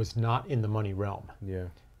that was not in the money realm. Yeah.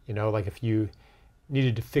 You know, like if you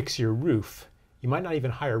needed to fix your roof, you might not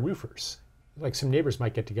even hire roofers. Like some neighbors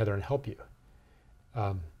might get together and help you.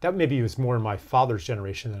 That maybe was more in my father's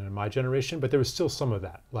generation than in my generation, but there was still some of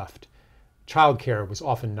that left. Childcare was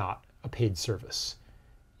often not a paid service.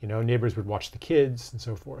 You know, neighbors would watch the kids and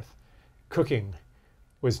so forth. Cooking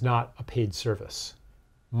was not a paid service.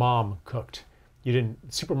 Mom cooked.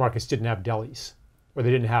 Supermarkets didn't have delis, or they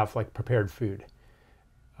didn't have like prepared food.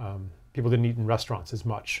 People didn't eat in restaurants as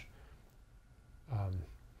much.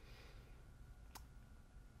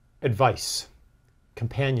 Advice,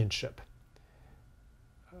 companionship.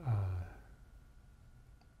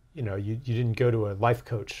 You know, you didn't go to a life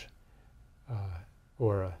coach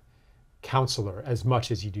or a counselor as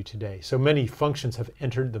much as you do today. So many functions have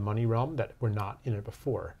entered the money realm that were not in it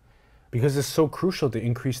before. Because it's so crucial to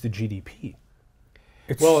increase the GDP.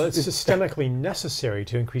 It's systemically necessary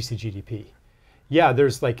to increase the GDP. Yeah,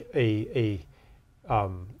 there's like a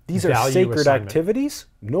these are value sacred assignment. activities.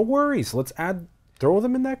 No worries. Let's throw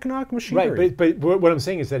them in the economic machinery. Right, but what I'm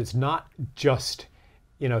saying is that it's not just,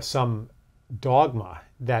 you know, some dogma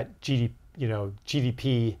that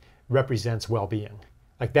GDP represents well-being.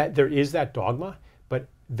 Like that, there is that dogma, but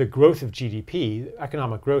the growth of GDP,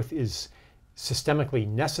 economic growth, is systemically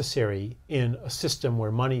necessary in a system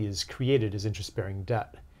where money is created as interest-bearing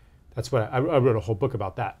debt. That's what I wrote a whole book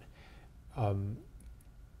about that. And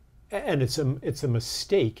it's a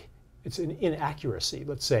mistake, it's an inaccuracy,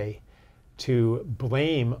 let's say, to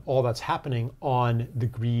blame all that's happening on the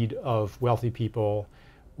greed of wealthy people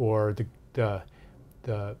or the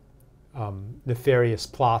nefarious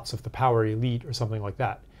plots of the power elite or something like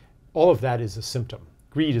that. All of that is a symptom.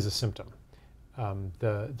 Greed is a symptom.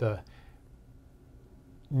 The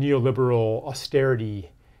neoliberal austerity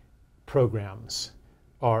programs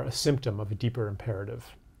are a symptom of a deeper imperative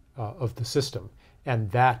of the system. And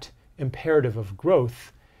that imperative of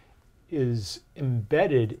growth is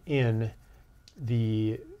embedded in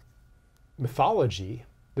the mythology,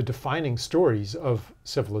 the defining stories of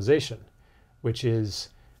civilization, which is,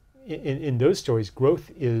 in those stories, growth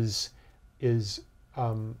is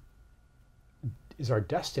our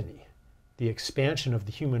destiny, the expansion of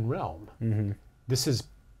the human realm. Mm-hmm. This has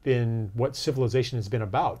been what civilization has been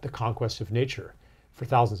about, the conquest of nature for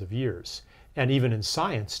thousands of years. And even in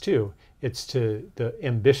science too, the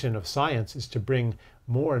ambition of science is to bring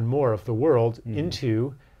more and more of the world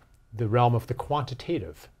into the realm of the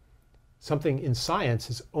quantitative. Something in science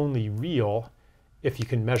is only real if you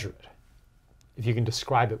can measure it, if you can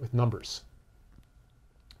describe it with numbers.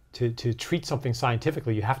 To treat something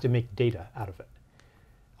scientifically, you have to make data out of it.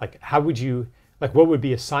 Like what would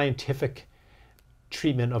be a scientific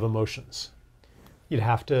treatment of emotions? You'd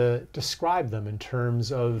have to describe them in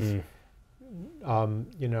terms of, neural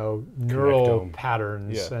Connectome.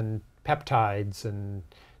 patterns and peptides and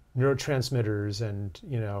neurotransmitters and,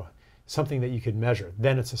 something that you could measure.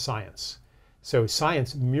 Then it's a science. So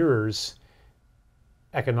science mirrors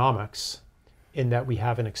economics in that we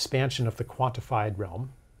have an expansion of the quantified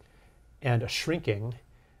realm and a shrinking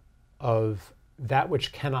of that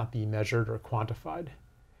which cannot be measured or quantified.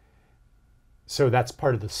 So that's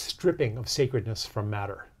part of the stripping of sacredness from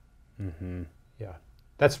matter. Mm-hmm. Yeah.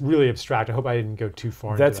 That's really abstract. I hope I didn't go too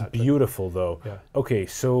far into that. That's beautiful, though. Yeah. Okay,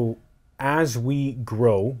 so as we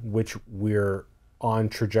grow, which we're on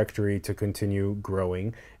trajectory to continue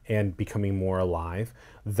growing and becoming more alive,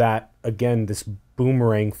 that, again, this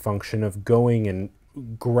boomerang function of going and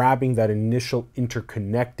grabbing that initial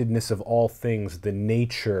interconnectedness of all things, the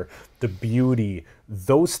nature, the beauty,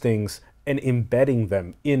 those things, and embedding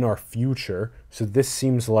them in our future. So this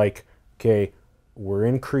seems like, okay, we're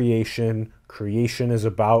in creation. Creation is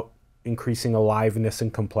about increasing aliveness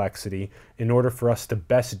and complexity. In order for us to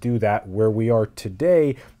best do that, where we are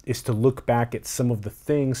today is to look back at some of the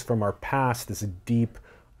things from our past, this deep,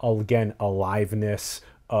 again, aliveness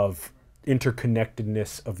of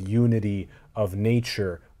interconnectedness, of unity, of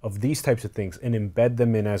nature, of these types of things, and embed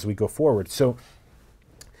them in as we go forward. So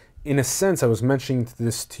in a sense, I was mentioning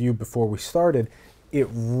this to you before we started, it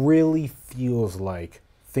really feels like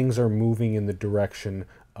things are moving in the direction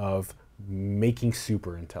of making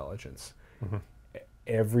super intelligence. Mm-hmm.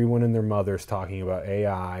 Everyone and their mother's talking about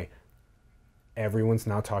AI. Everyone's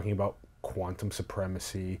now talking about quantum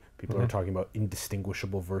supremacy. People are talking about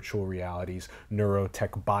indistinguishable virtual realities,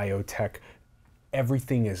 neurotech, biotech.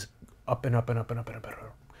 Everything is up and up and up and up and up and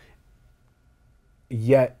up.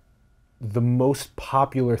 Yet the most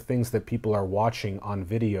popular things that people are watching on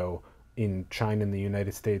video in China and the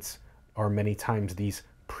United States are many times these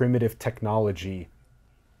primitive technology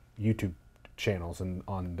YouTube channels and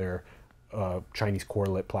on their Chinese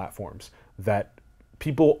correlate platforms, that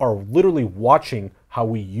people are literally watching how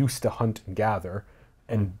we used to hunt and gather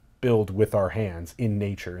and build with our hands in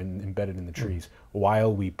nature and embedded in the trees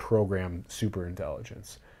while we program super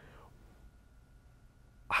intelligence.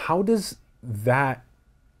 How does that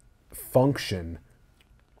function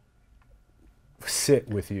sit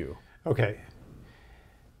with you? Okay.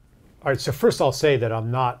 All right. So first, I'll say that I'm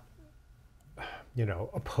not,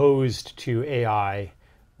 opposed to AI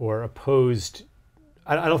or opposed.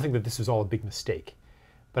 I don't think that this is all a big mistake,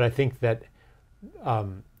 but I think that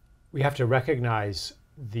we have to recognize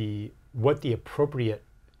what the appropriate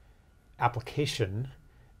application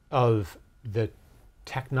of the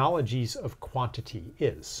technologies of quantity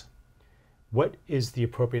is. What is the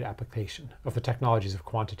appropriate application of the technologies of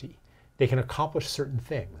quantity? They can accomplish certain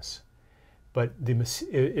things, but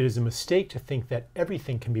it is a mistake to think that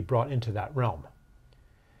everything can be brought into that realm.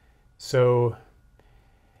 So,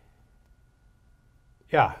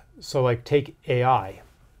 like take AI.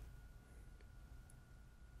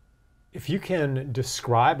 If you can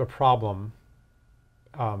describe a problem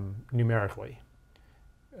numerically,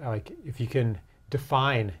 like if you can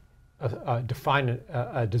define a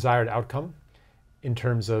desired outcome in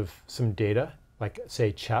terms of some data, like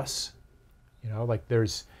say chess, like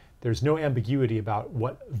there's no ambiguity about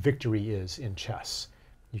what victory is in chess.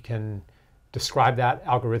 You can describe that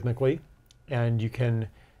algorithmically, and you can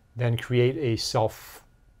then create a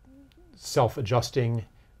self-adjusting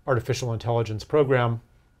artificial intelligence program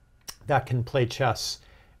that can play chess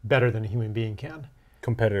better than a human being can.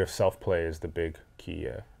 Competitive self-play is the big key.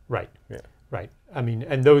 Right. Yeah. Right. I mean,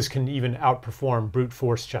 and those can even outperform brute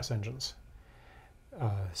force chess engines.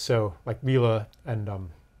 So like Leela and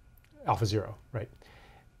AlphaZero, right?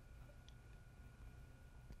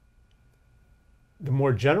 The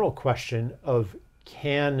more general question of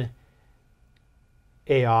can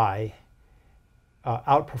AI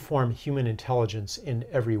outperform human intelligence in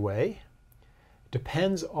every way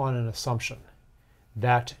depends on an assumption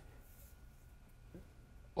that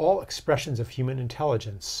all expressions of human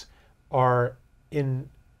intelligence are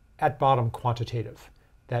at bottom quantitative,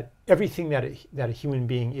 that everything that a human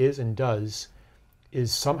being is and does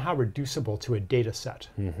is somehow reducible to a data set.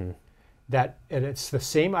 Mm-hmm. And it's the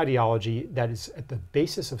same ideology that is at the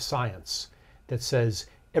basis of science that says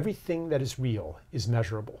everything that is real is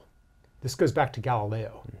measurable. This goes back to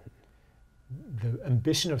Galileo. Mm-hmm. The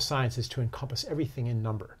ambition of science is to encompass everything in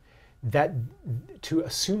number. That to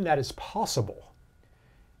assume that is possible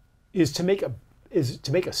is to make a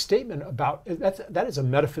statement about that is a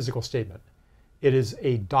metaphysical statement. It is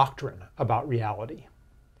a doctrine about reality.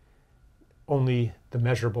 Only the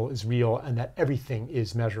measurable is real, and that everything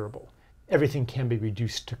is measurable. Everything can be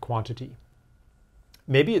reduced to quantity.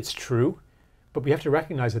 Maybe it's true, but we have to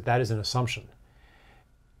recognize that that is an assumption.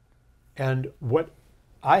 And what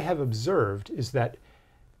I have observed is that,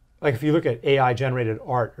 like if you look at AI generated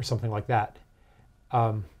art or something like that,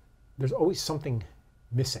 there's always something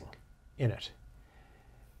missing in it.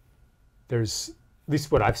 There's at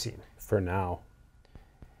least what I've seen. For now.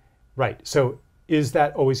 Right. So is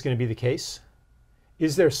that always going to be the case?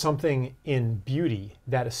 Is there something in beauty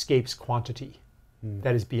that escapes quantity,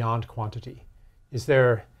 that is beyond quantity? Is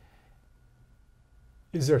there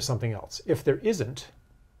something else? If there isn't,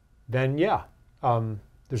 then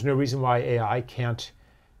there's no reason why AI can't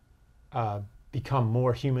become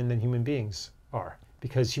more human than human beings are,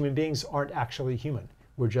 because human beings aren't actually human.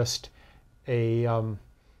 We're just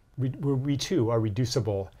we too are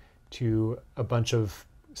reducible to a bunch of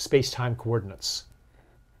space-time coordinates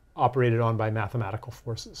operated on by mathematical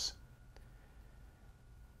forces.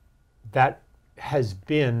 That has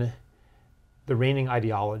been the reigning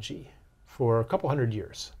ideology for a couple hundred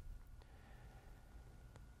years.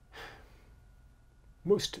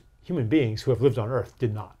 Most human beings who have lived on Earth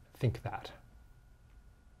did not think that.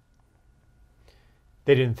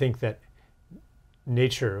 They didn't think that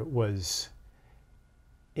nature was,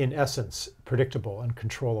 in essence, predictable and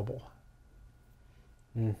controllable.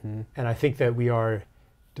 Mm-hmm. And I think that we are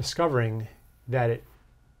discovering that it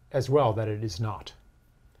is not.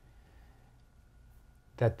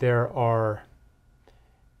 That there are,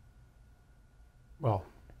 well,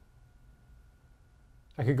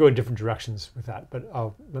 I could go in different directions with that, but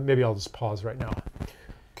maybe I'll just pause right now.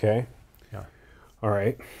 Okay. Yeah. All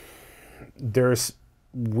right. There's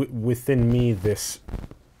within me this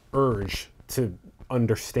urge to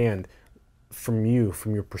understand from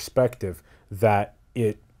your perspective, that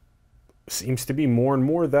it seems to be more and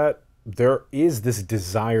more that there is this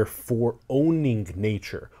desire for owning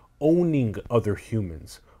nature, owning other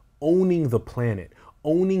humans, owning the planet,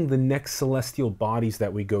 owning the next celestial bodies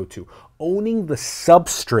that we go to, owning the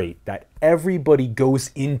substrate that everybody goes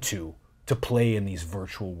into to play in these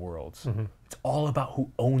virtual worlds. It's all about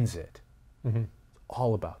who owns it. It's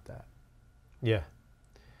all about that. Yeah.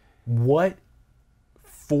 What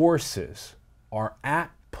forces are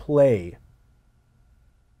at play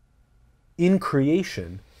in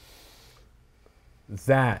creation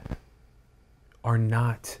that are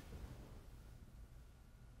not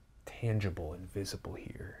tangible and visible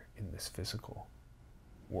here in this physical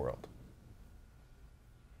world?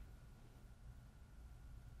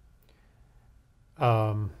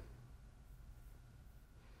 I'm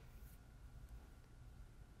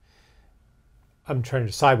trying to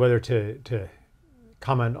decide whether to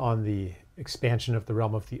comment on the expansion of the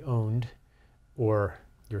realm of the owned, or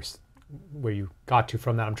where you got to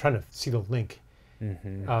from that. I'm trying to see the link.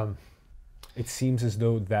 It seems as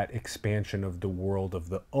though that expansion of the world of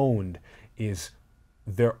the owned is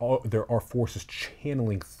there are forces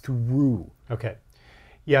channeling through. Okay.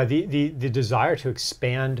 Yeah, the desire to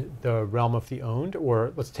expand the realm of the owned,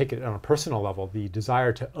 or let's take it on a personal level, the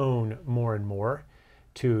desire to own more and more,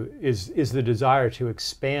 is the desire to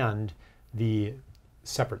expand the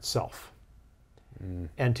separate self,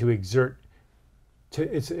 and to exert.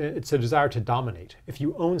 It's a desire to dominate. If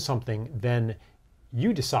you own something, then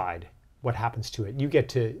you decide what happens to it. You get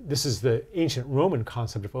to. This is the ancient Roman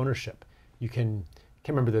concept of ownership. You can't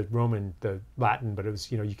remember the Latin, but it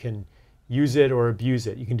was, you can use it or abuse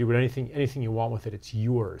it. You can do anything you want with it. It's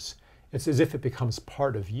yours. It's as if it becomes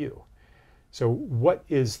part of you. So what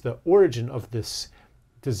is the origin of this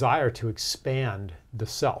desire to expand the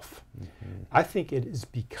self? I think it is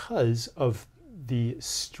because of the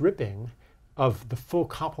stripping of the full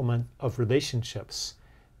complement of relationships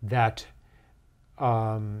that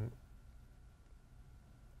are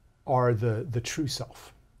the true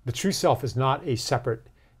self. The true self is not a separate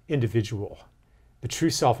individual. The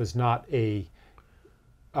true self is not a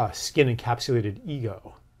skin-encapsulated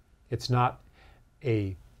ego. It's not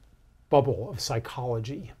a bubble of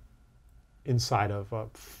psychology inside of a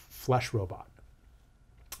flesh robot.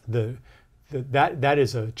 That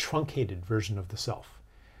is a truncated version of the self.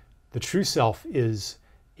 The true self is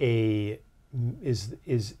a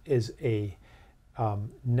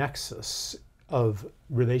nexus of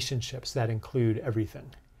relationships that include everything.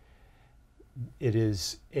 It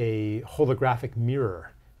is a holographic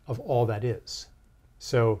mirror of all that is.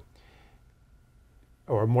 So,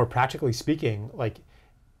 or more practically speaking, like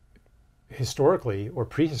historically or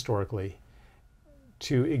prehistorically,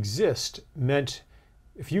 to exist meant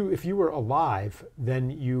if you were alive, then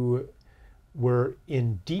you were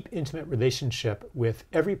in deep, intimate relationship with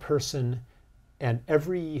every person and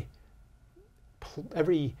every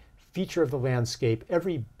feature of the landscape,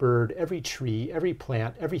 every bird, every tree, every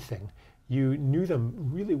plant, everything. You knew them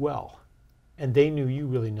really well, and they knew you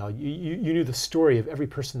really well. You knew the story of every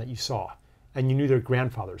person that you saw, and you knew their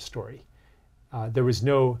grandfather's story. There was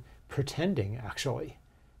no pretending, actually,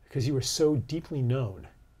 because you were so deeply known.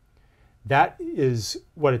 That is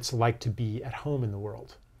what it's like to be at home in the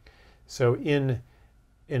world. So in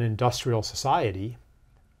an industrial society,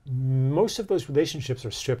 most of those relationships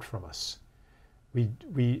are stripped from us.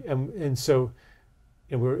 So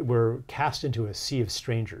we're cast into a sea of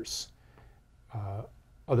strangers.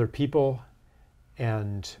 Other people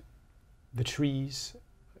and the trees.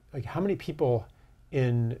 Like, how many people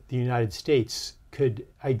in the United States could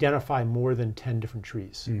identify more than 10 different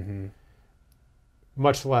trees?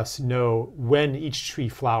 Much less know when each tree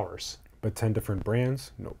flowers. But 10 different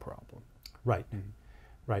brands, no problem. Right,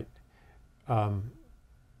 right.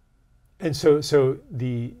 And so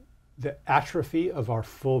the atrophy of our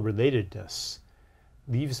full relatedness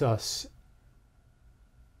leaves us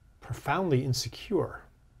profoundly insecure.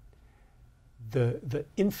 The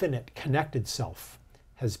infinite connected self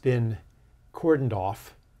has been cordoned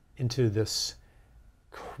off into this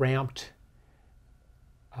cramped,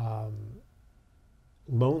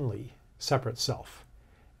 lonely, separate self.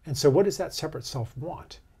 And so what does that separate self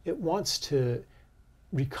want? It wants to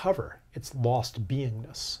recover its lost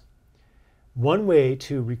beingness. One way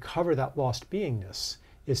to recover that lost beingness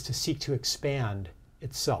is to seek to expand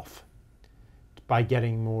itself by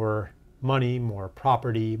getting more money, more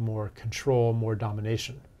property, more control, more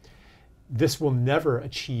domination. This will never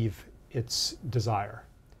achieve its desire,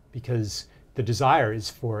 because the desire is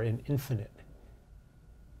for an infinite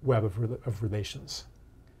web of relations.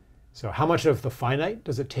 So how much of the finite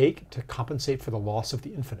does it take to compensate for the loss of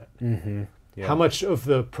the infinite? Yeah. How much of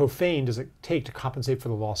the profane does it take to compensate for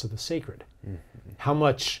the loss of the sacred? How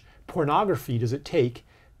much pornography does it take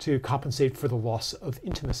to compensate for the loss of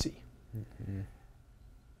intimacy? Mm-hmm.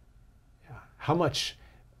 Yeah. How much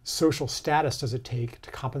social status does it take to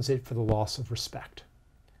compensate for the loss of respect?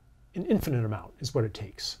 An infinite amount is what it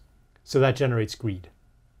takes. So that generates greed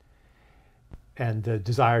and the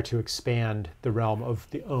desire to expand the realm of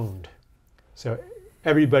the owned. So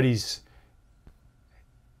everybody's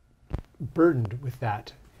burdened with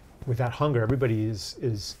that hunger. Everybody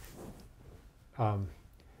is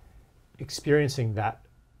experiencing that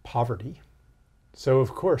poverty. So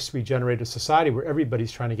of course we generate a society where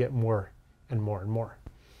everybody's trying to get more and more and more.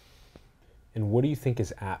 And what do you think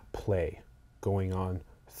is at play going on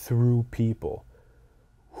through people?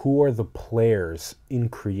 Who are the players in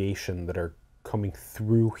creation that are coming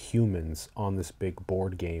through humans on this big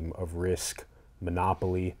board game of Risk,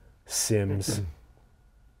 Monopoly, Sims?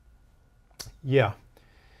 Yeah.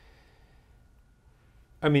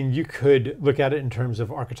 I mean, you could look at it in terms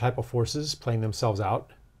of archetypal forces playing themselves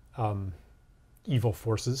out, evil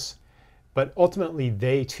forces, but ultimately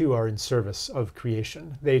they too are in service of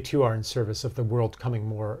creation. They too are in service of the world coming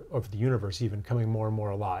more, of the universe even coming more and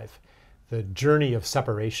more alive. The journey of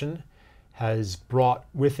separation has brought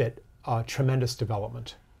with it tremendous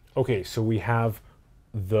development. Okay, so we have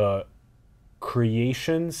the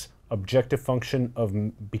creation's objective function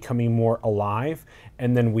of becoming more alive,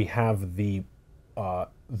 and then we have the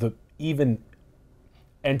even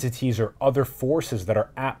entities or other forces that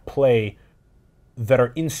are at play that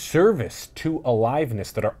are in service to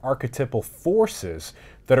aliveness, that are archetypal forces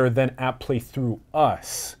that are then at play through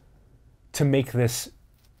us to make this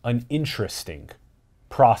an interesting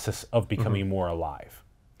process of becoming more alive.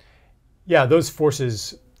 Yeah, those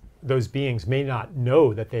forces, those beings may not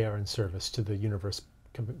know that they are in service to the universe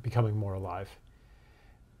becoming more alive,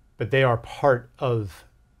 but they are part of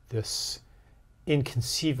this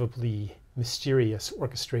inconceivably mysterious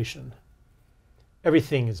orchestration.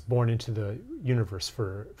 Everything is born into the universe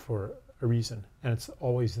for a reason, and it's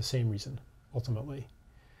always the same reason, ultimately.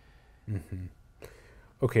 Mm-hmm.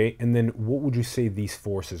 Okay, and then what would you say these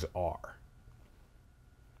forces are?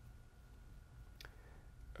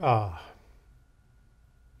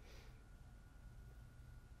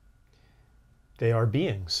 They are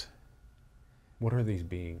beings. What are these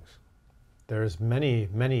beings? There's many,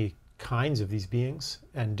 many kinds of these beings,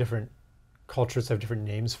 and different cultures have different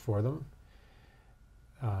names for them.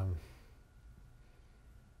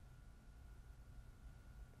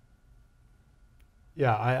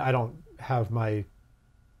 Yeah, I don't have my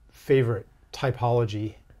favorite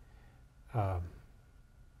typology.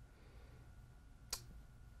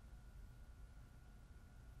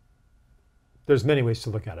 There's many ways to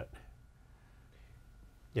look at it.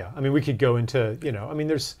 Yeah, I mean, we could go into, I mean,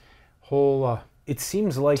 there's whole it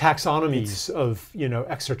seems like taxonomies of,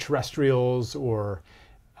 extraterrestrials or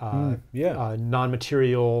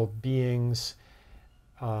non-material beings.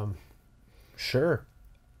 Sure.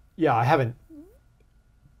 Yeah, I haven't.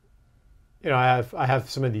 I have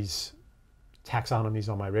some of these taxonomies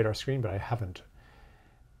on my radar screen, but I haven't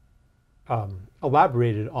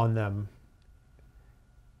elaborated on them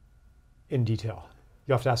in detail.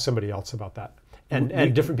 You have to ask somebody else about that.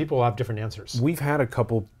 And different people have different answers. We've had a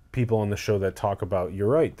couple people on the show that talk about, you're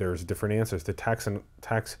right, there's different answers. The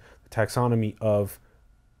taxonomy of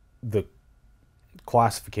the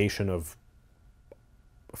classification of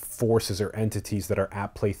forces or entities that are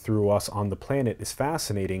at play through us on the planet is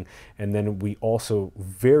fascinating. And then we also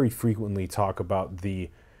very frequently talk about the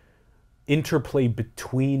interplay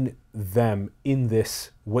between them in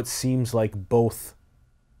this, what seems like both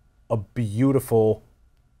a beautiful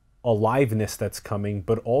aliveness that's coming,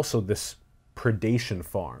 but also this predation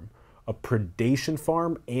farm. A predation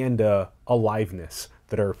farm and a aliveness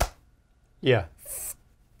that are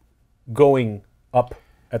going up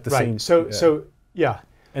at the same... So yeah.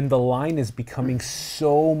 And the line is becoming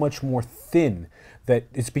so much more thin that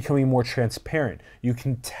it's becoming more transparent. You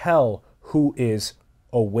can tell who is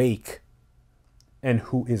awake and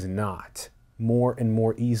who is not more and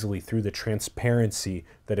more easily through the transparency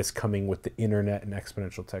that is coming with the internet and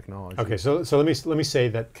exponential technology. Okay, so let me say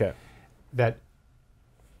that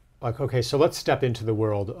so let's step into the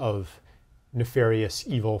world of nefarious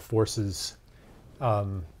evil forces,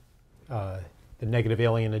 the negative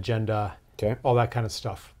alien agenda, all that kind of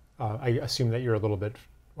stuff. I assume that you're a little bit,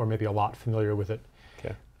 or maybe a lot, familiar with it.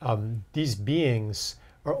 Okay. These beings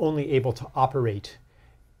are only able to operate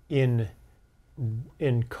in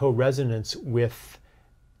co-resonance with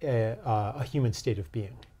a human state of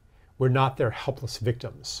being. We're not their helpless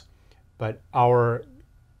victims, but our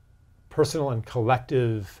personal and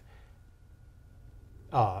collective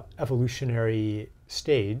evolutionary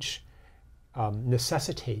stage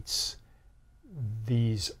necessitates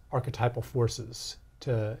these archetypal forces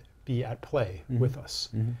to be at play with us.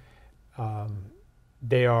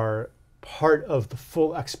 They are part of the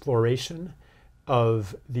full exploration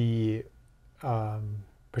of the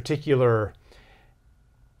particular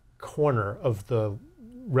corner of the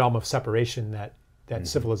realm of separation that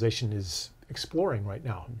civilization is exploring right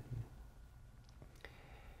now.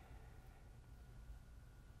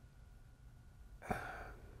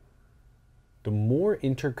 The more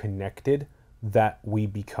interconnected that we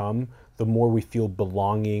become, the more we feel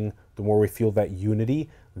belonging, the more we feel that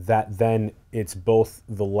unity, that then it's both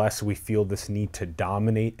the less we feel this need to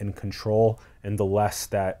dominate and control, and the less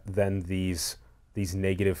that then these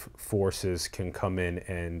negative forces can come in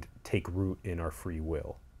and take root in our free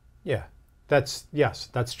will. Yeah, that's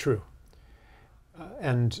true.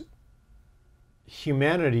 And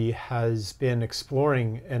humanity has been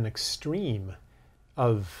exploring an extreme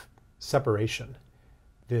of separation.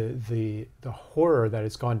 The horror that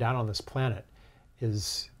has gone down on this planet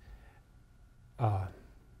is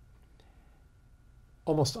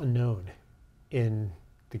almost unknown in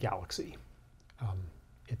the galaxy.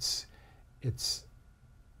 It's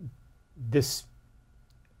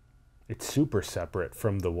super separate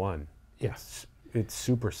from the one. Yes. It's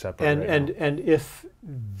super separate. And if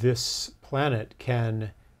this planet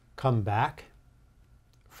can come back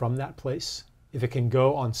from that place, if it can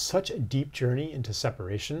go on such a deep journey into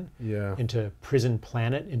separation, into prison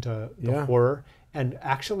planet, into the horror, and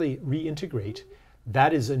actually reintegrate,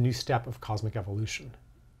 that is a new step of cosmic evolution.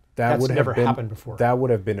 That's never happened before. That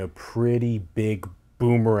would have been a pretty big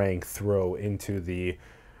boomerang throw into the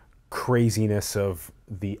craziness of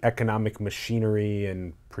the economic machinery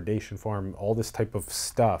and predation farm, all this type of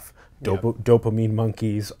stuff, dopamine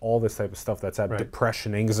monkeys, all this type of stuff that's at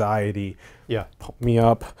depression, anxiety, pump me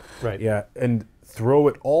up, and throw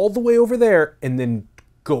it all the way over there, and then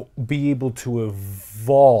go be able to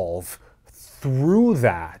evolve through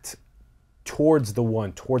that towards the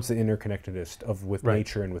one, towards the interconnectedness of with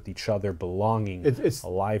nature and with each other, belonging,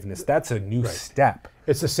 aliveness. That's a new step.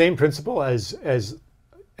 It's the same principle as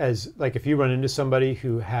like if you run into somebody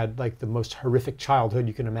who had like the most horrific childhood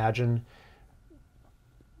you can imagine,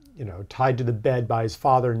 you know, tied to the bed by his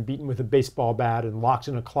father and beaten with a baseball bat and locked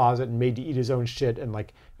in a closet and made to eat his own shit. And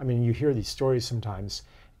like, I mean, you hear these stories sometimes,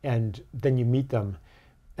 and then you meet them,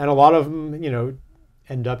 and a lot of them, you know,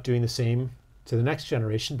 end up doing the same to the next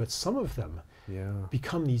generation, but some of them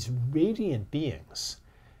become these radiant beings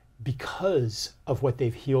because of what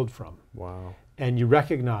they've healed from. Wow. And you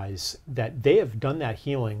recognize that they have done that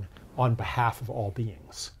healing on behalf of all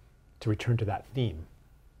beings, to return to that theme.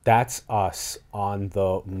 That's us on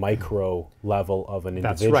the micro level of an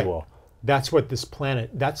individual. That's right. That's what this planet,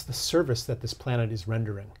 that's the service that this planet is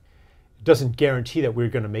rendering. It doesn't guarantee that we're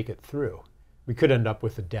going to make it through. We could end up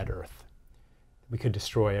with a dead Earth. We could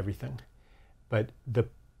destroy everything. But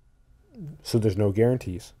so there's no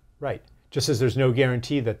guarantees. Right. Just as there's no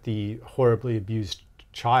guarantee that the horribly abused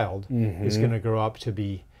child is going to grow up to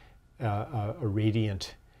be a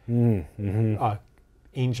radiant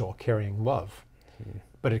angel carrying love.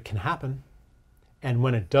 But it can happen. And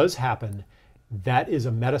when it does happen, that is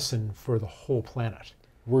a medicine for the whole planet.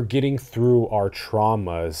 We're getting through our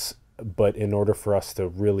traumas, but in order for us to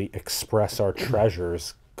really express our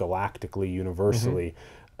treasures galactically, universally,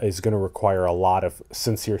 is going to require a lot of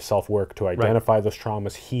sincere self-work to identify those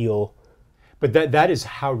traumas, heal. But that is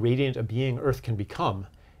how radiant a being Earth can become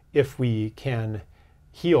if we can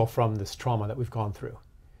heal from this trauma that we've gone through.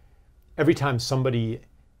 Every time somebody,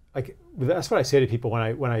 like, that's what I say to people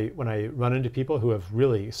when I run into people who have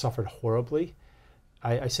really suffered horribly.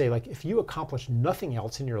 I say, like, if you accomplish nothing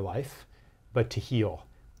else in your life but to heal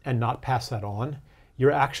and not pass that on,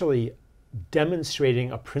 you're actually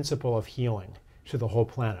demonstrating a principle of healing to the whole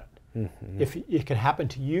planet. If it can happen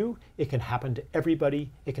to you, it can happen to everybody,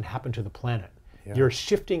 it can happen to the planet. You're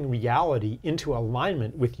shifting reality into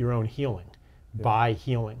alignment with your own healing by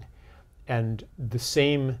healing. And the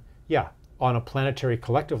same, on a planetary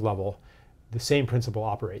collective level, the same principle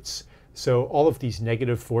operates. So all of these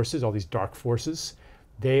negative forces, all these dark forces,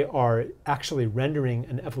 they are actually rendering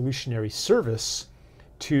an evolutionary service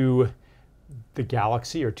to the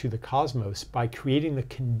galaxy or to the cosmos by creating the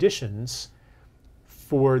conditions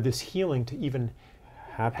for this healing to even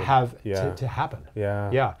happen. To happen.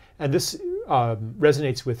 And this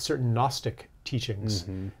resonates with certain Gnostic teachings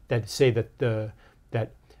that say that the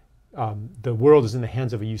world is in the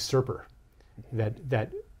hands of a usurper,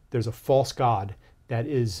 that there's a false god that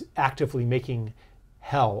is actively making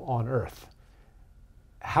hell on earth.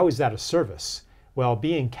 How is that a service? Well,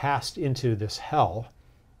 being cast into this hell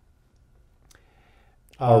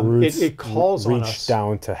Our roots it calls on reach us.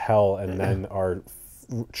 down to hell, and then our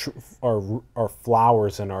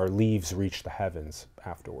flowers and our leaves reach the heavens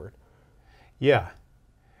afterward. Yeah,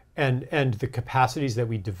 and the capacities that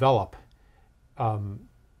we develop when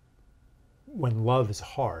love is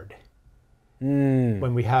hard,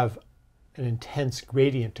 when we have an intense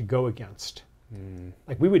gradient to go against.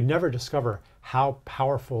 Like we would never discover how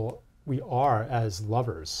powerful we are as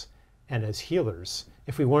lovers and as healers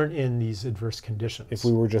if we weren't in these adverse conditions. If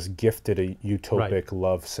we were just gifted a utopic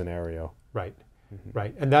love scenario. Right,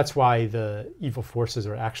 right. And that's why the evil forces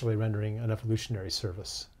are actually rendering an evolutionary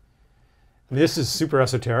service. I mean, this is super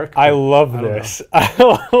esoteric. I love this.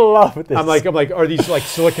 I love this. I'm like, are these like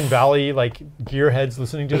Silicon Valley like gearheads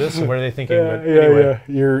listening to this? And what are they thinking? Yeah, But anyway,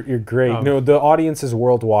 You're great. No, the audience is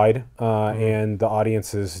worldwide, and the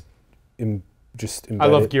audience is just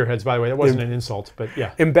embedded. I love gearheads, by the way. That wasn't an insult, but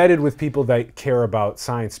yeah. Embedded with people that care about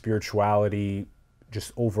science, spirituality,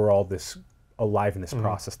 just overall this aliveness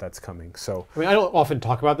process that's coming. So I mean, I don't often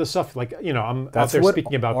talk about this stuff. Like, I'm out there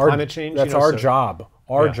speaking about climate change. That's our so- job.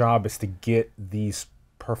 Our job is to get these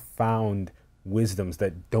profound wisdoms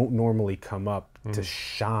that don't normally come up to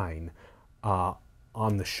shine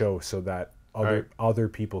on the show, so that other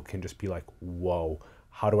people can just be like, whoa,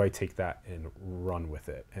 how do I take that and run with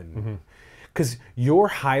it? And because you're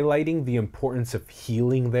highlighting the importance of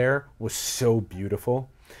healing there was so beautiful,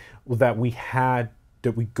 that we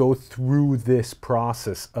go through this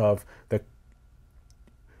process of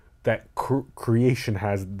that creation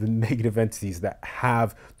has the negative entities that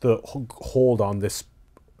have the hold on this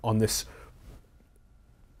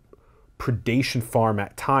predation farm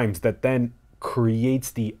at times, that then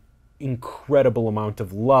creates the incredible amount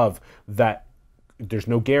of love that there's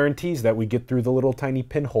no guarantees that we get through the little tiny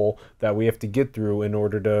pinhole that we have to get through in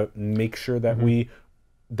order to make sure that we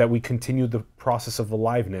continue the process of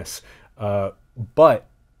aliveness. But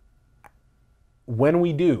when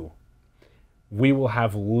we do, we will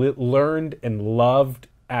have learned and loved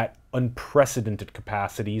at unprecedented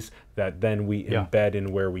capacities that then we embed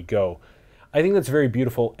in where we go. I think that's very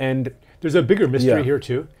beautiful. And there's a bigger mystery here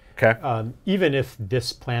too. Okay. Even if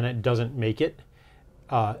this planet doesn't make it,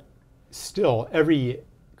 still every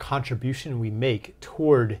contribution we make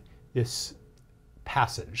toward this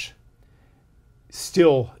passage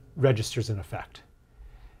still registers in effect.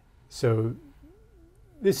 So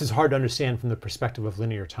this is hard to understand from the perspective of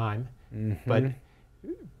linear time, but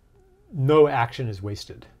no action is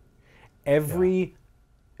wasted. Every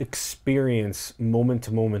experience, moment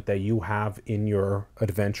to moment, that you have in your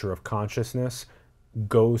adventure of consciousness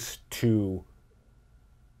goes to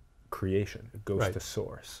creation. It goes to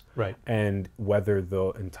source. Right. And whether the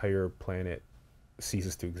entire planet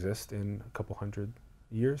ceases to exist in a couple hundred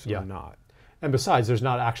years or not. And besides, there's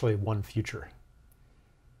not actually one future.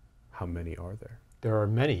 How many are there? There are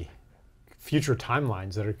many future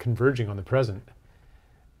timelines that are converging on the present,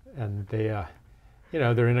 and they,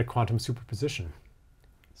 they're in a quantum superposition.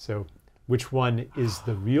 So, which one is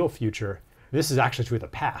the real future? This is actually true of the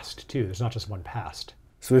past too. There's not just one past.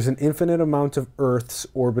 So there's an infinite amount of Earths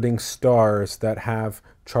orbiting stars that have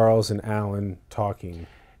Charles and Alan talking.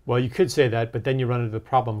 Well, you could say that, but then you run into the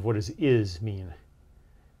problem of what does "is" mean?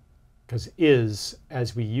 Because "is,"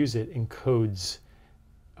 as we use it, encodes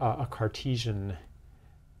a Cartesian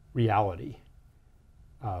reality,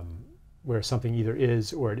 where something either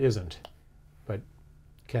is or it isn't, but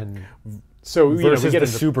can. So versus we get the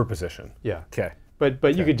into superposition. Yeah. Okay.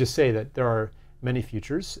 But you could just say that there are many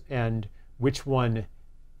futures, and which one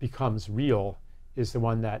becomes real is the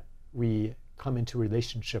one that we come into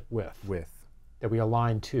relationship with, that we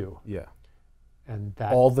align to. Yeah. And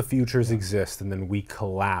that all the futures exist, and then we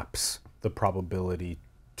collapse the probability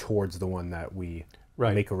towards the one that we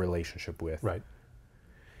make a relationship with. Right.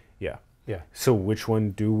 Yeah. Yeah. So which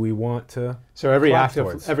one do we want to? So every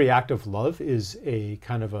act of love is a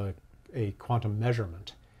kind of a quantum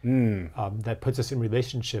measurement that puts us in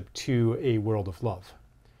relationship to a world of love.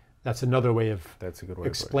 That's another way of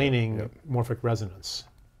explaining morphic resonance.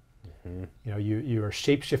 You are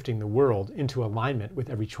shape-shifting the world into alignment with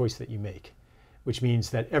every choice that you make, which means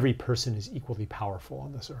that every person is equally powerful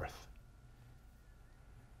on this earth.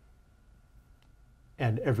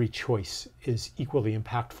 And every choice is equally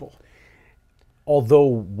impactful. Although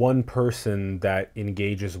one person that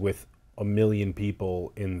engages with 1 million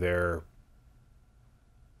people in the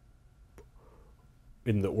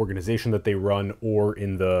organization that they run, or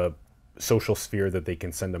in the social sphere that they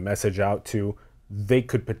can send a message out to, they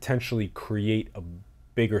could potentially create a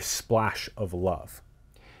bigger splash of love.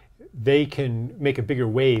 They can make a bigger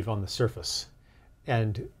wave on the surface,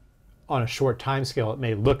 and on a short time scale it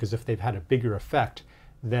may look as if they've had a bigger effect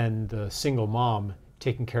than the single mom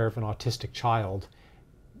taking care of an autistic child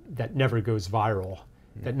that never goes viral,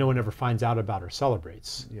 that no one ever finds out about or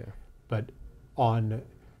celebrates. Yeah.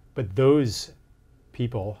 But those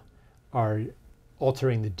people are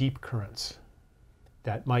altering the deep currents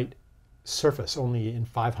that might surface only in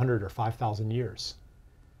 500 or 5,000 years.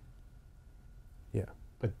 Yeah.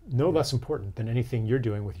 But no less important than anything you're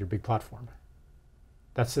doing with your big platform.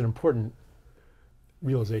 That's an important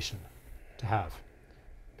realization to have,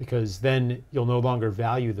 because then you'll no longer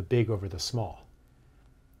value the big over the small.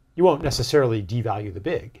 You won't necessarily devalue the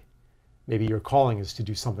big. Maybe your calling is to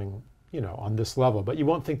do something, on this level, but you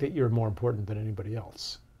won't think that you're more important than anybody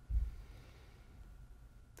else.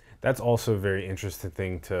 That's also a very interesting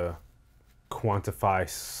thing to quantify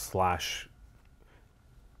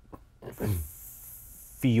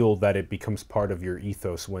 / feel that it becomes part of your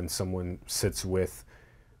ethos when someone sits with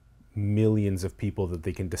millions of people that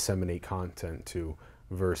they can disseminate content to,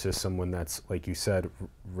 versus someone that's, like you said,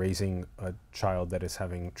 raising a child that is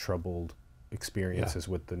having troubled experiences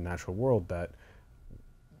with the natural world. That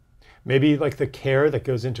maybe like the care that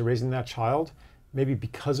goes into raising that child, maybe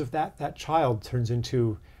because of that, that child turns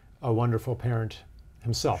into a wonderful parent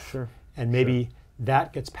himself. Sure. And maybe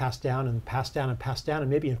that gets passed down and passed down and passed down, and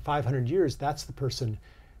maybe in 500 years, that's the person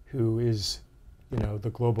who is, the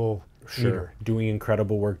global leader. Doing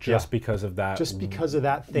incredible work just because of that. Just because of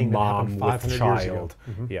that thing mom that happened 500 with child.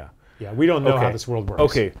 years ago. Yeah. Yeah, we don't know how this world works.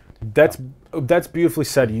 Okay, that's beautifully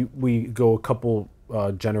said. We go a couple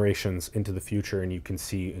generations into the future, and you can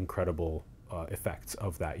see incredible effects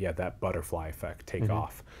of that. Yeah, that butterfly effect take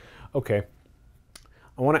off. Okay,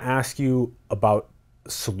 I want to ask you about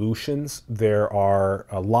solutions. There are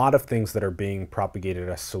a lot of things that are being propagated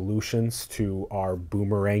as solutions to our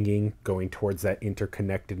boomeranging, going towards that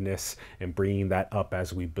interconnectedness and bringing that up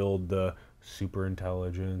as we build the super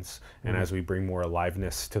intelligence and as we bring more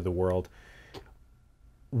aliveness to the world.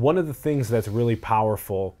 One of the things that's really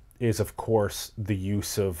powerful is, of course, the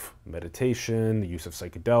use of meditation, the use of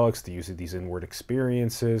psychedelics, the use of these inward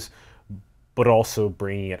experiences, but also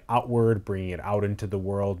bringing it outward, bringing it out into the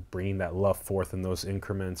world, bringing that love forth in those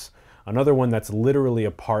increments. Another one that's literally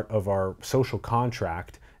a part of our social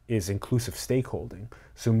contract is inclusive stakeholding.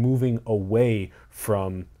 So moving away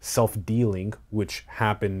from self-dealing, which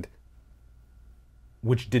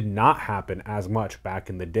did not happen as much back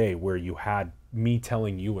in the day, where you had me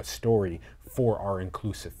telling you a story for our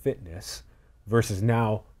inclusive fitness, versus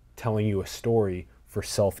now telling you a story for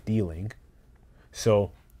self-dealing.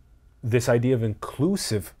 So this idea of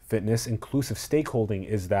inclusive fitness, inclusive stakeholding,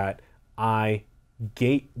 is that I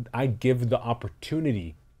give the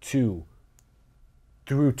opportunity to,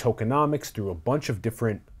 through tokenomics, through a bunch of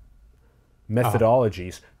different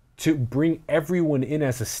methodologies, to bring everyone in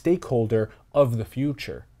as a stakeholder of the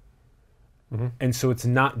future. And so it's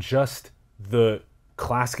not just the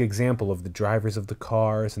classic example of the drivers of the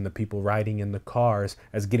cars and the people riding in the cars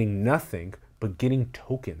as getting nothing, but getting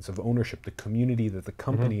tokens of ownership. The community that the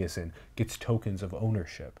company is in gets tokens of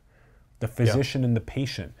ownership. The physician and the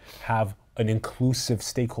patient have an inclusive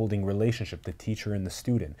stakeholding relationship, the teacher and the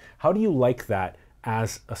student. How do you like that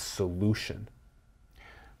as a solution?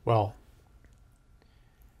 Well,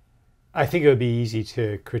 I think it would be easy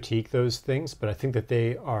to critique those things, but I think that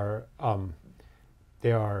they are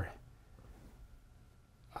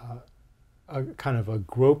a kind of a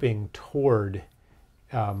groping toward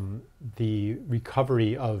the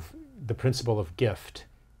recovery of the principle of gift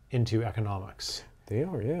into economics. They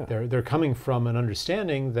are, yeah. They're coming from an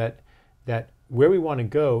understanding that where we want to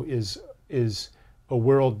go is a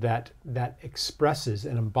world that expresses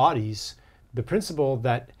and embodies the principle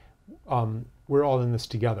that we're all in this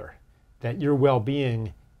together, that your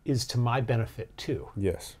well-being is to my benefit too.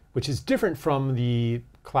 Yes. Which is different from the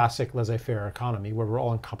classic laissez-faire economy, where we're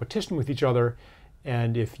all in competition with each other,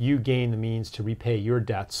 and if you gain the means to repay your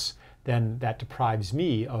debts, then that deprives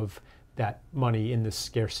me of that money in this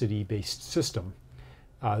scarcity-based system.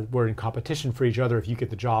 We're in competition for each other. If you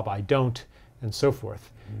get the job, I don't, and so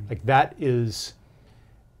forth. Like, that is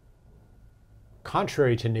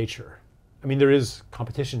contrary to nature. I mean, there is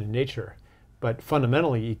competition in nature, but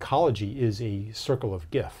fundamentally, ecology is a circle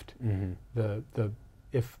of gift.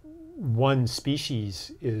 If one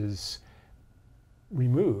species is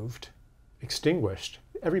removed, extinguished,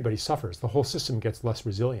 everybody suffers. The whole system gets less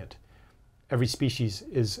resilient. Every species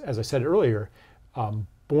is, as I said earlier,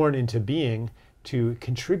 born into being to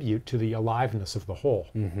contribute to the aliveness of the whole.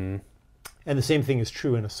 And the same thing is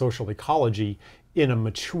true in a social ecology, in a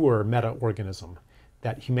mature meta-organism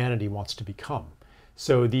that humanity wants to become.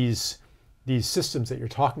 So these systems that you're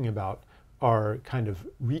talking about are kind of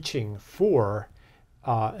reaching for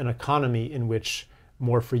an economy in which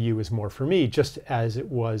more for you is more for me, just as it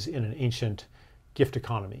was in an ancient gift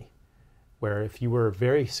economy, where if you were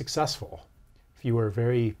very successful, if you were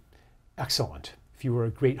very excellent, if you were a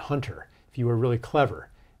great hunter, if you were really clever,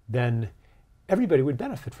 then everybody would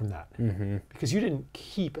benefit from that because you didn't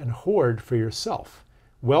keep and hoard for yourself.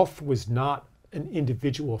 Wealth was not an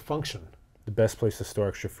individual function. The best place to store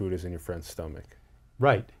extra food is in your friend's stomach.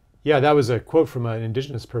 Right. Yeah, that was a quote from an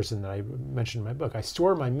indigenous person that I mentioned in my book. I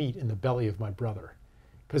store my meat in the belly of my brother.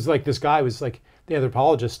 Because like this guy was like, the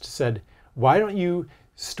anthropologist said, why don't you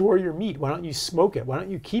store your meat? Why don't you smoke it? Why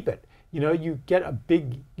don't you keep it? You know, you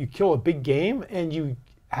kill a big game and you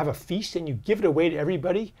have a feast and you give it away to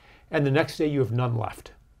everybody, and the next day you have none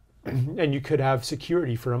left. And you could have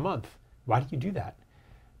security for a month. Why do you do that?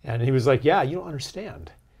 And he was like, yeah, you don't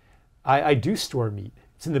understand. I do store meat.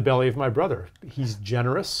 It's in the belly of my brother. He's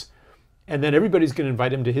generous. And then everybody's going to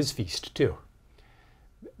invite him to his feast too.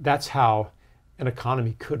 That's how an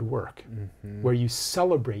economy could work, where you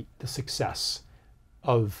celebrate the success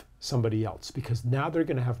of somebody else because now they're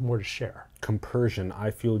going to have more to share. Compersion. I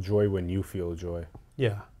feel joy when you feel joy.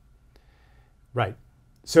 Yeah. Right.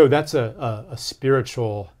 So that's a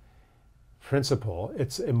spiritual principle.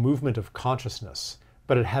 It's a movement of consciousness,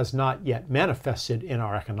 but it has not yet manifested in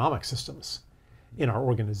our economic systems, in our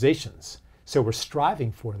organizations. So we're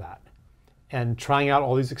striving for that and trying out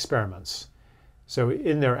all these experiments. So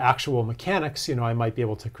in their actual mechanics, you know, I might be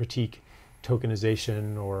able to critique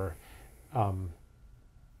tokenization or,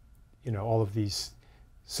 you know, all of these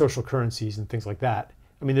social currencies and things like that.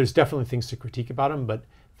 I mean, there's definitely things to critique about them, but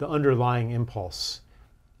the underlying impulse,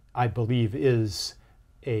 I believe, is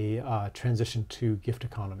a transition to gift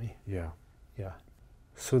economy. Yeah. Yeah.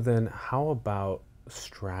 So then how about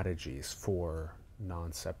strategies for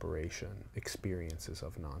non-separation, experiences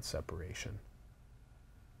of non-separation?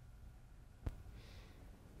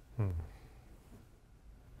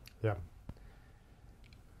 Yeah.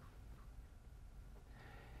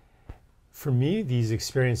 For me, these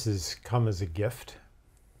experiences come as a gift.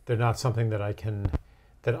 They're not something that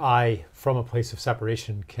I, from a place of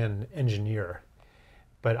separation, can engineer,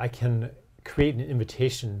 but I can create an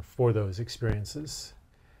invitation for those experiences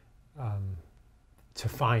to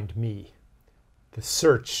find me. The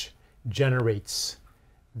search generates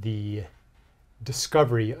the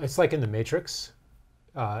discovery. It's like in the Matrix.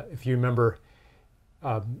 If you remember,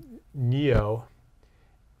 Neo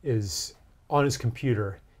is on his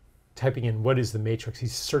computer typing in what is the Matrix.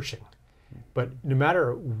 He's searching. But no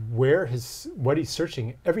matter what he's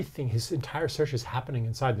searching, his entire search is happening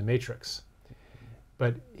inside the Matrix.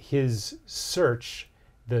 But his search,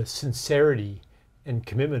 the sincerity and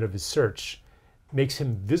commitment of his search, makes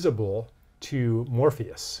him visible to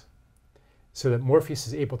Morpheus, so that Morpheus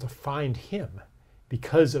is able to find him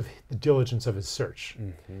because of the diligence of his search.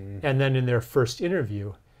 And then in their first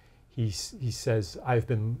interview, he says, I've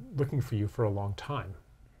been looking for you for a long time.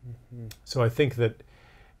 So I think that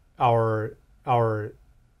our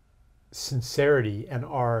sincerity and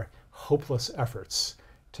our hopeless efforts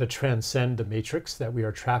to transcend the matrix that we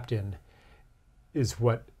are trapped in is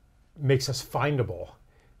what makes us findable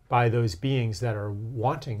by those beings that are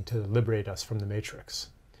wanting to liberate us from the matrix.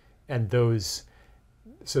 And those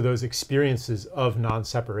experiences of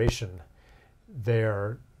non-separation, they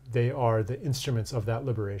are the instruments of that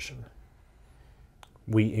liberation.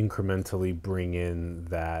 We incrementally bring in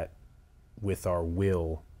that with our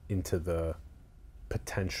will into the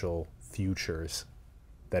potential futures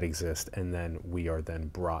that exist, and then we are then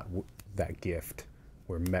brought that gift.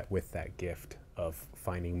 We're met with that gift of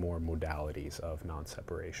finding more modalities of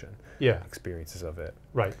non-separation. Yeah. Experiences of it.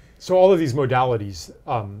 Right. So all of these modalities,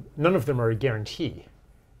 none of them are a guarantee.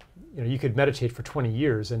 You know, you could meditate for 20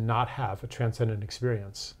 years and not have a transcendent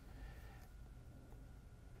experience.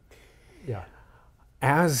 Yeah.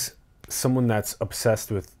 As someone that's obsessed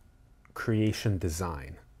with creation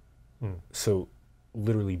design, so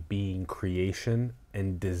literally being creation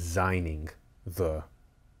and designing the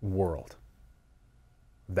world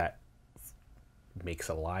that makes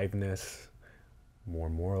aliveness, more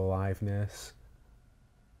and more aliveness,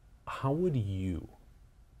 how would you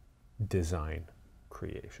design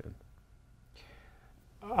creation?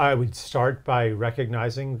 I would start by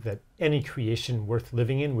recognizing that any creation worth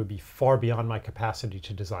living in would be far beyond my capacity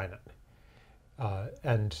to design it.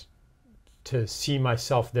 And to see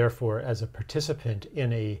myself, therefore, as a participant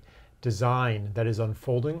in a design that is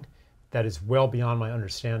unfolding, that is well beyond my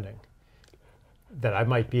understanding, that I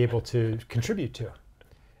might be able to contribute to.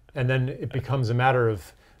 And then it becomes a matter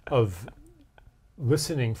of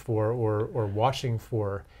listening for or watching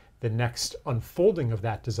for the next unfolding of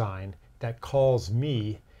that design that calls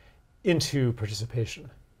me into participation.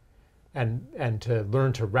 and to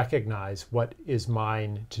learn to recognize what is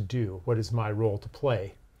mine to do, what is my role to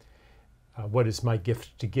play, what is my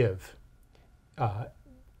gift to give.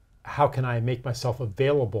 How can I make myself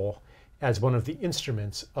available as one of the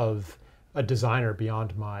instruments of a designer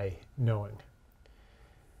beyond my knowing?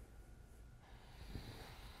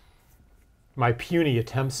 My puny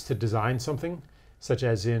attempts to design something, such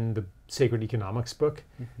as in the Sacred Economics book,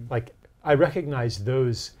 like I recognize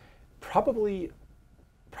those. Probably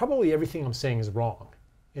everything I'm saying is wrong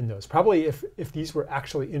in those. Probably if these were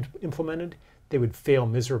actually implemented, they would fail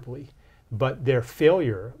miserably. But their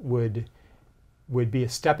failure would be a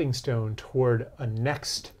stepping stone toward a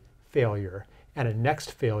next failure and a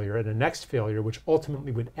next failure and a next failure, which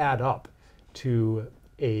ultimately would add up to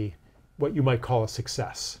what you might call a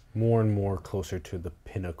success. More and more closer to the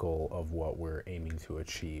pinnacle of what we're aiming to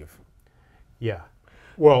achieve. Yeah.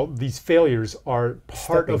 Well, these failures are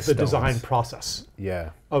part Stepping of the design stones. process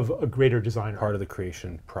Yeah. of a greater designer. Part of the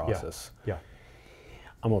creation process. Yeah.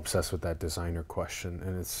 I'm obsessed with that designer question,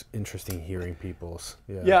 and it's interesting hearing people's.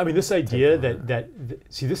 Yeah, I mean, this idea that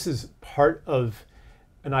see, this is part of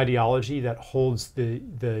an ideology that holds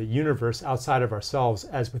the universe outside of ourselves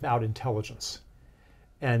as without intelligence,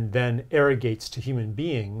 and then arrogates to human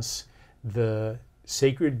beings the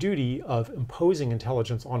sacred duty of imposing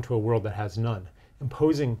intelligence onto a world that has none,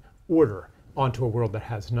 imposing order onto a world that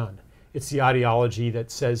has none. It's the ideology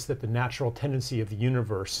that says that the natural tendency of the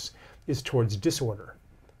universe is towards disorder,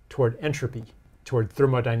 toward entropy, toward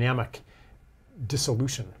thermodynamic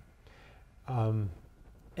dissolution. And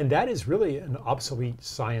that is really an obsolete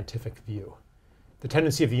scientific view. The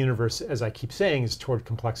tendency of the universe, as I keep saying, is toward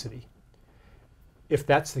complexity. If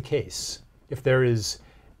that's the case, if there is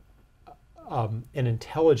an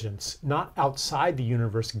intelligence not outside the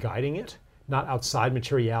universe guiding it, not outside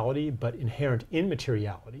materiality, but inherent in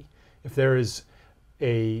materiality, if there is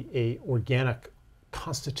a organic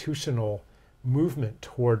constitutional movement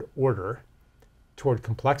toward order, toward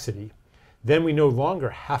complexity, then we no longer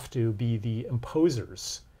have to be the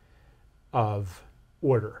imposers of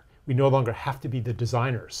order. We no longer have to be the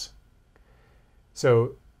designers.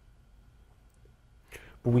 So,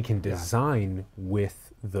 but we can design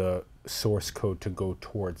with the source code to go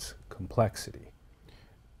towards complexity.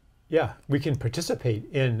 Yeah, we can participate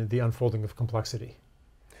in the unfolding of complexity.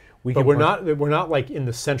 But we're not like in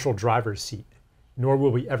the central driver's seat, nor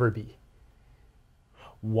will we ever be.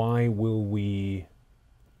 Why will we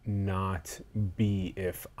not be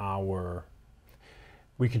if our...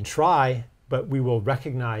 We can try, but we will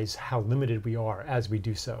recognize how limited we are as we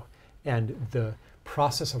do so. And the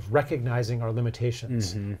process of recognizing our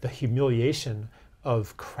limitations, the humiliation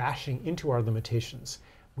of crashing into our limitations.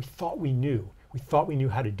 We thought we knew. We thought we knew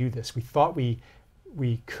how to do this. We thought we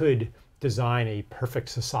could design a perfect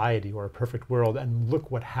society or a perfect world, and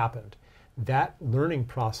look what happened. That learning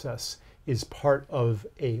process is part of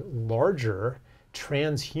a larger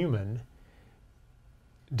transhuman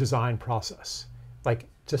design process, like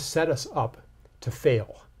to set us up to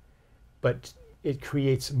fail, but it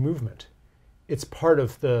creates movement. It's part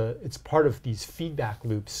of these feedback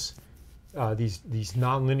loops, these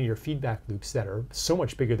nonlinear feedback loops that are so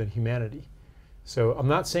much bigger than humanity. So I'm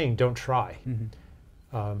not saying don't try,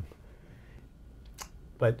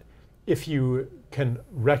 but if you can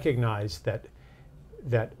recognize that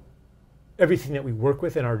everything that we work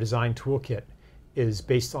with in our design toolkit is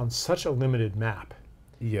based on such a limited map,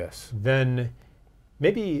 Yes. then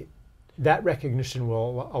maybe that recognition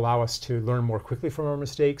will allow us to learn more quickly from our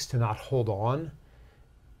mistakes, to not hold on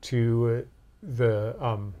to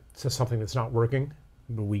to something that's not working.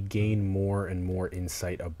 But we gain more and more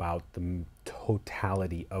insight about the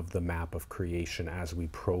totality of the map of creation as we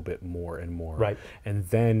probe it more and more. Right. And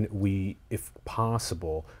then we, if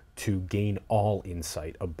possible, to gain all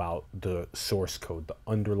insight about the source code, the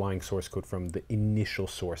underlying source code from the initial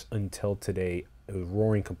source until today, the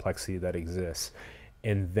roaring complexity that exists,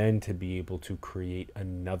 and then to be able to create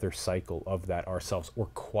another cycle of that ourselves, or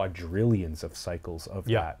quadrillions of cycles of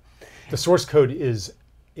that. The source code is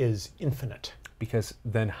infinite. Because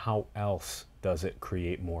then how else does it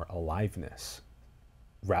create more aliveness?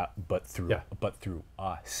 But through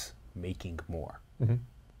us making more.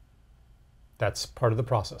 That's part of the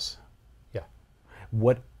process. Yeah.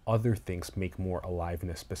 What other things make more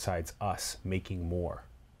aliveness besides us making more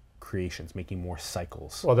creations, making more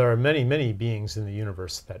cycles? Well, there are many, many beings in the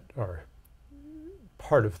universe that are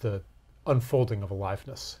part of the unfolding of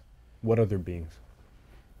aliveness. What other beings?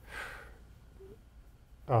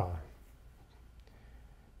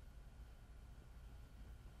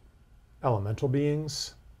 Elemental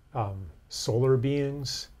beings, solar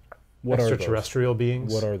beings, What are those? extraterrestrial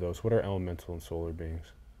beings. What are those? What are elemental and solar beings?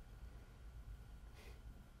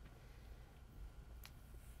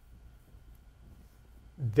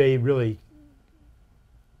 they really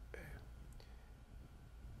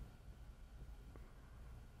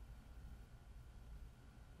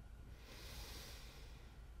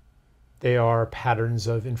they are patterns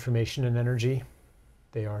of information and energy.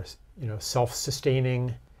 They are,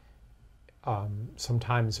 self-sustaining,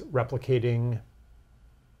 sometimes replicating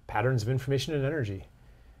patterns of information and energy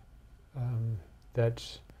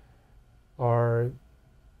that are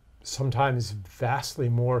sometimes vastly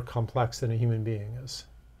more complex than a human being is,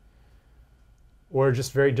 or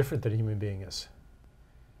just very different than a human being is.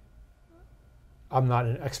 I'm not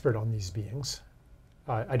an expert on these beings.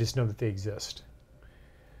 I just know that they exist.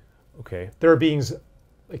 Okay. There are beings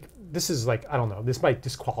I don't know, this might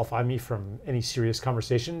disqualify me from any serious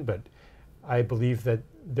conversation, but I believe that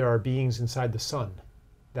there are beings inside the sun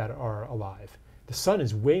that are alive. The sun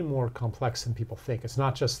is way more complex than people think. It's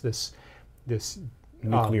not just this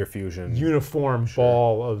Nuclear fusion. uniform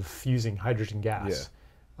ball of fusing hydrogen gas. Yeah.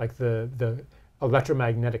 Like the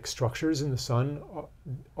electromagnetic structures in the sun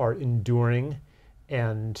are enduring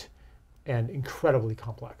and incredibly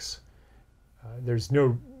complex. There's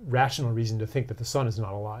no rational reason to think that the sun is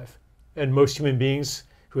not alive. And most human beings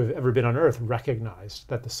who have ever been on Earth recognize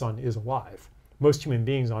that the sun is alive. Most human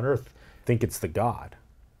beings on Earth think it's the God.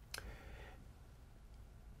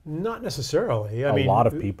 Not necessarily. A lot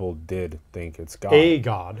of people did think it's God. A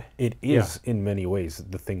God. It is, in many ways,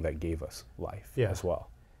 the thing that gave us life as well.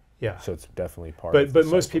 Yeah. So it's definitely part of But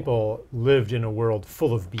most people lived in a world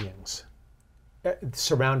full of beings,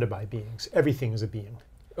 surrounded by beings. Everything is a being.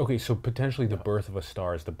 Okay, so potentially the birth of a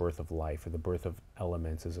star is the birth of life, or the birth of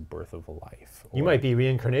elements is a birth of life. You might be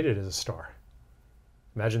reincarnated as a star.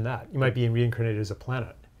 Imagine that. You might be reincarnated as a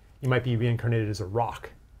planet. You might be reincarnated as a rock.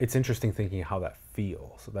 It's interesting thinking how that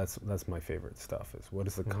feels. That's my favorite stuff, is what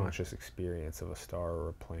is the conscious experience of a star or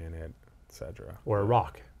a planet, etc. Or a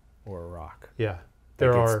rock. Or a rock. Yeah.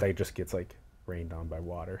 That just gets like rained on by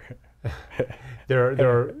water.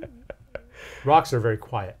 Rocks are very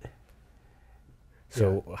quiet.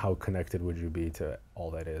 So how connected would you be to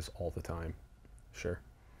all that is all the time? Sure.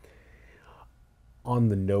 On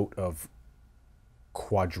the note of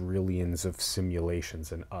quadrillions of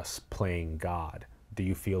simulations and us playing God, do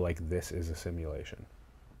you feel like this is a simulation?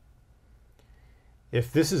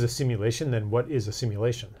 If this is a simulation, then what is a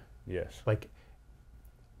simulation? Yes. Like,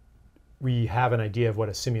 we have an idea of what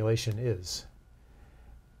a simulation is.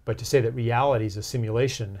 But to say that reality is a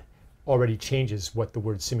simulation already changes what the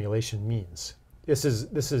word simulation means. This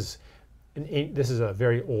is a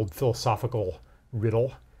very old philosophical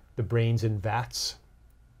riddle, the brains in vats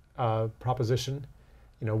proposition.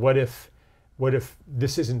 What if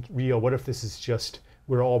this isn't real? What if this is just,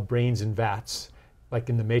 we're all brains in vats, like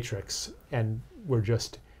in the Matrix, and we're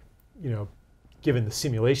just, given the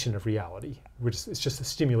simulation of reality. It's just a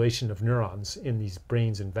stimulation of neurons in these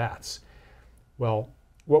brains in vats. Well,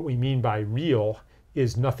 what we mean by real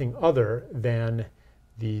is nothing other than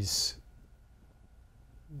these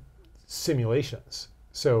simulations.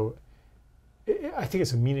 So I think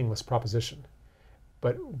it's a meaningless proposition.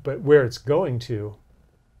 But where it's going to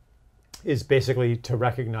is basically to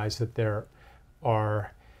recognize that there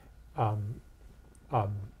are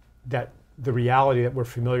that the reality that we're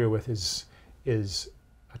familiar with is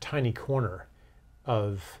a tiny corner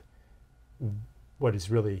of what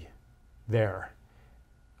is really there.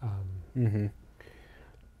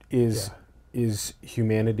 Is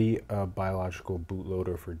humanity a biological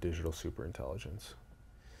bootloader for digital superintelligence?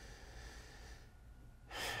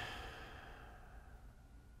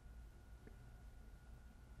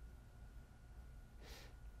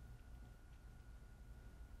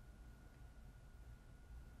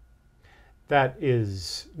 That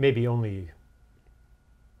is maybe only,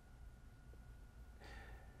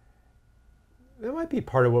 that might be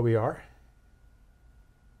part of what we are.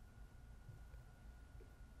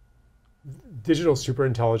 Digital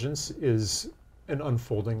superintelligence is an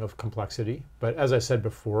unfolding of complexity, but as I said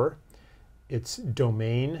before, its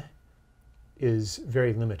domain is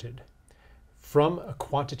very limited. From a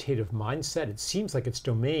quantitative mindset, it seems like its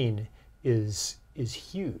domain is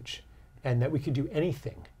huge, and that we could do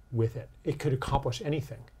anything with it. It could accomplish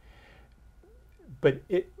anything. But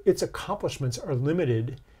its accomplishments are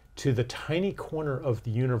limited to the tiny corner of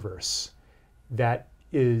the universe that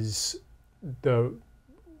is the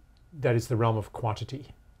realm of quantity.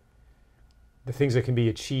 The things that can be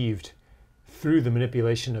achieved through the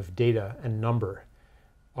manipulation of data and number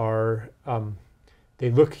are,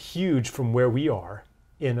 they look huge from where we are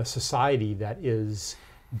in a society that is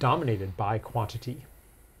dominated by quantity.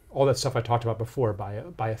 All that stuff I talked about before,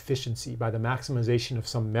 by efficiency, by the maximization of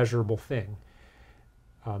some measurable thing.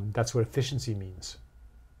 That's what efficiency means.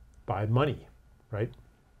 By money, right?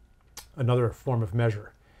 another form of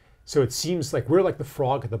measure. So it seems like we're like the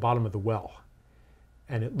frog at the bottom of the well.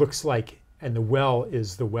 And it looks like, and the well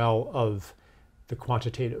is the well of the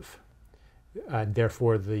quantitative, and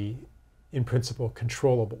therefore the, in principle,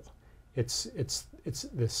 controllable. It's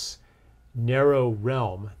this narrow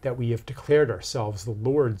realm that we have declared ourselves the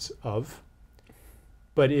lords of,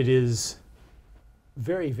 but it is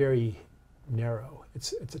very, very narrow.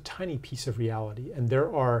 It's a tiny piece of reality, and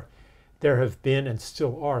there have been and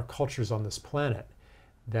still are cultures on this planet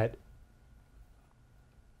that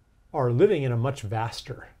are living in a much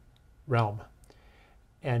vaster realm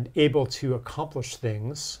and able to accomplish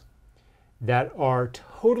things that are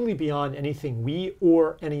totally beyond anything we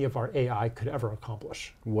or any of our AI could ever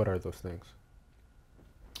accomplish. What are those things?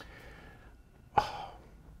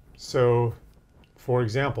 So, for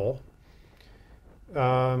example,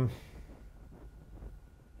 this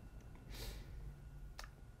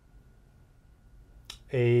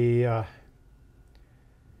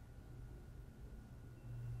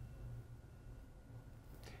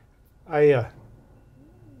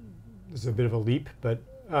is a bit of a leap, but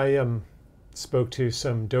I spoke to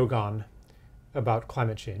some Dogon about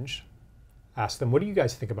climate change, asked them, what do you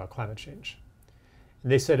guys think about climate change?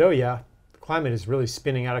 And they said, oh yeah, the climate is really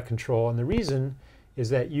spinning out of control. And the reason is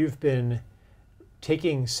that you've been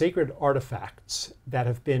taking sacred artifacts that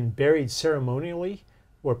have been buried ceremonially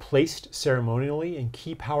or placed ceremonially in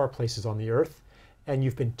key power places on the earth, and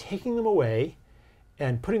you've been taking them away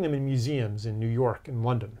and putting them in museums in New York and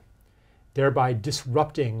London, thereby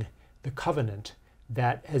disrupting the covenant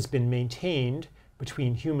that has been maintained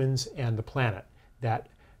between humans and the planet, that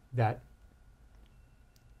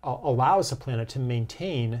allows the planet to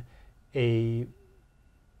maintain a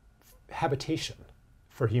habitation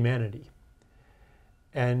for humanity.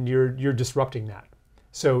 And you're disrupting that.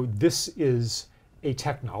 So this is a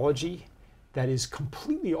technology that is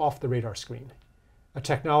completely off the radar screen. The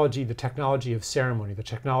technology of ceremony, the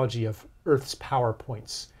technology of Earth's power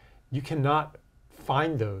points. You cannot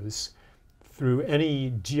find those through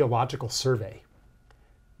any geological survey.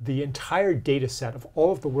 The entire data set of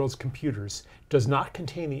all of the world's computers does not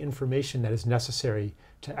contain the information that is necessary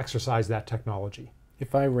to exercise that technology.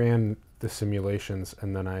 If I ran the simulations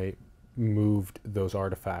and then I moved those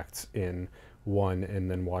artifacts in one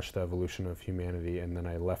and then watched the evolution of humanity, and then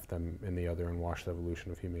I left them in the other and watched the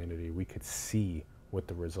evolution of humanity, we could see what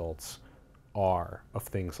the results are of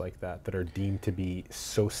things like that are deemed to be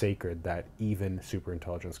so sacred that even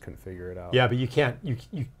superintelligence couldn't figure it out. Yeah, but you can't, you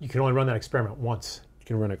can only run that experiment once. You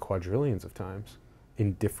can run it quadrillions of times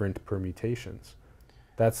in different permutations.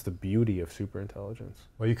 That's the beauty of superintelligence.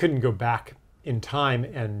 Well, you couldn't go back in time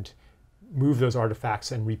and move those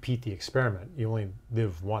artifacts and repeat the experiment. You only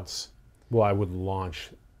live once. Well, I would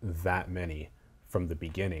launch that many from the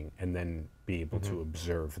beginning and then be able to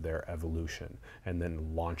observe their evolution and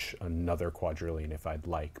then launch another quadrillion if I'd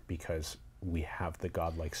like, because we have the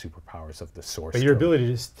godlike superpowers of the source. But your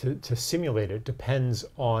ability to simulate it depends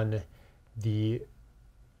on the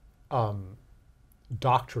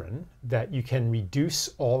doctrine that you can reduce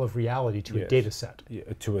all of reality to a data set. Yeah,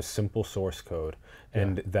 to a simple source code.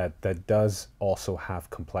 And that does also have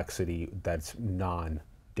complexity that's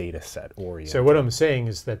non-data set oriented. So what I'm saying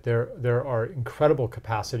is that there are incredible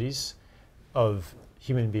capacities of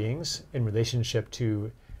human beings in relationship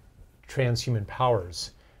to transhuman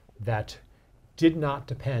powers that did not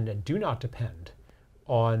depend and do not depend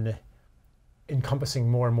on encompassing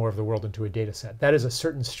more and more of the world into a data set. That is a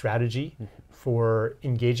certain strategy for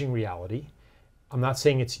engaging reality. I'm not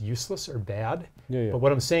saying it's useless or bad, but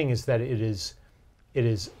what I'm saying is that it is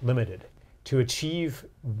limited. To achieve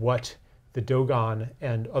what the Dogon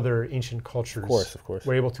and other ancient cultures of course.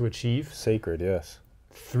 were able to achieve, Sacred, yes.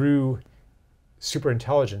 through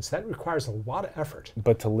superintelligence, that requires a lot of effort.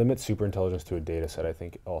 But to limit superintelligence to a data set, I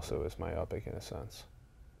think also is myopic in a sense.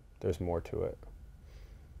 There's more to it.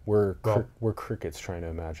 We're crickets trying to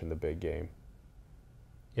imagine the big game.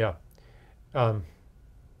 Yeah.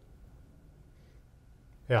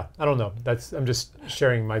 Yeah, I don't know. I'm just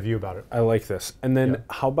sharing my view about it. I like this. And then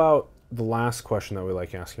how about the last question that we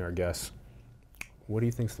like asking our guests? What do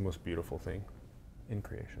you think is the most beautiful thing in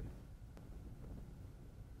creation?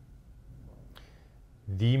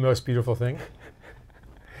 The most beautiful thing?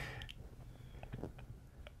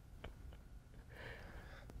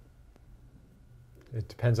 It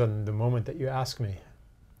depends on the moment that you ask me.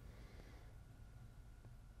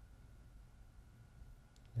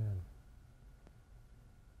 Yeah.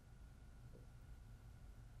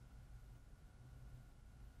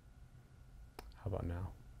 How about now?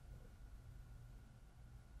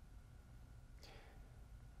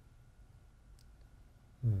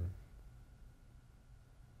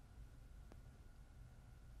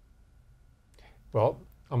 Well,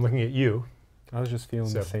 I'm looking at you, I was just feeling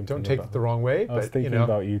so the same don't thing. take it the wrong way. I was But thinking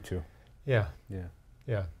about you too. yeah, Yeah,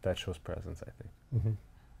 yeah. that shows presence, I think. Mm-hmm.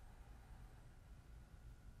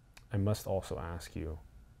 I must also ask you,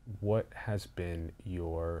 what has been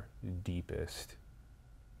your deepest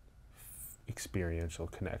experiential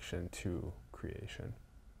connection to creation?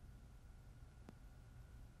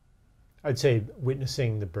 I'd say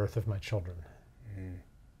witnessing the birth of my children.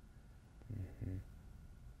 Mm-hmm.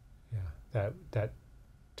 Yeah, that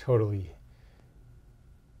totally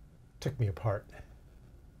took me apart,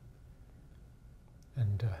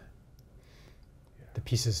 and the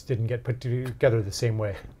pieces didn't get put together the same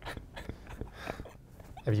way.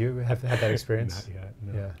 Have you had that experience? Not yet.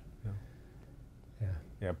 No. Yeah. No. Yeah.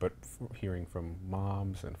 Yeah, but hearing from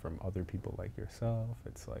moms and from other people like yourself,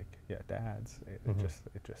 it's like, yeah, dads. It Mhm.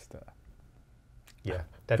 just. Yeah,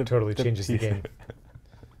 that totally changes the piece- game.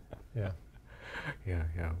 Yeah.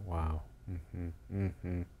 Yeah. Wow.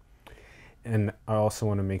 And I also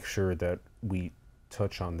want to make sure that we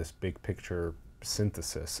touch on this big picture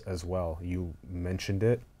synthesis as well. You mentioned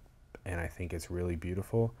it, and I think it's really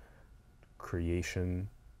beautiful. Creation's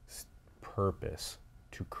purpose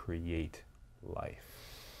to create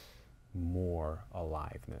life, more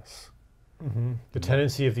aliveness. Mm-hmm. The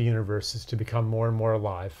tendency of the universe is to become more and more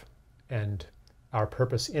alive, and our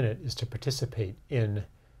purpose in it is to participate in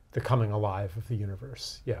the coming alive of the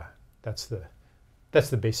universe. Yeah, that's the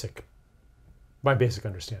my basic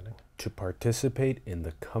understanding. To participate in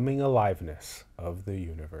the coming aliveness of the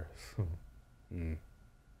universe. Mhm.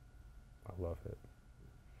 I love it.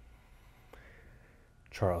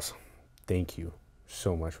 Charles, thank you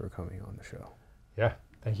so much for coming on the show. Yeah,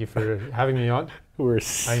 thank you for having me on. We're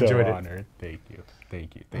so enjoyed it. honored. Thank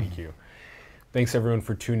you. Thanks everyone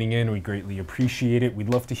for tuning in. We greatly appreciate it. We'd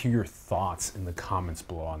love to hear your thoughts in the comments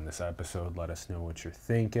below on this episode. Let us know what you're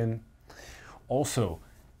thinking. Also,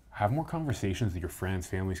 have more conversations with your friends,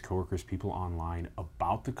 families, coworkers, people online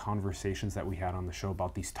about the conversations that we had on the show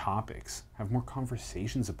about these topics. Have more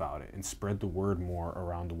conversations about it and spread the word more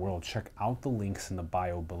around the world. Check out the links in the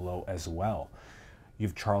bio below as well. You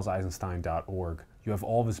have charleseisenstein.org. You have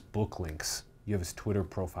all of his book links. You have his Twitter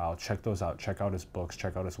profile. Check those out. Check out his books.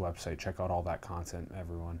 Check out his website. Check out all that content,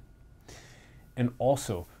 everyone. And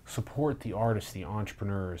also, support the artists, the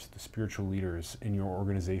entrepreneurs, the spiritual leaders in your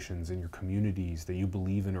organizations, in your communities that you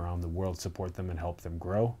believe in around the world. Support them and help them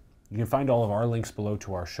grow. You can find all of our links below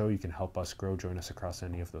to our show. You can help us grow. Join us across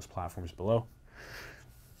any of those platforms below.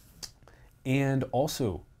 And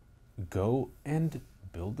also, go and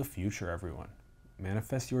build the future, everyone.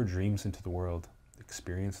 Manifest your dreams into the world.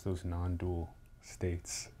 Experience those non-dual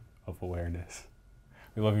states of awareness.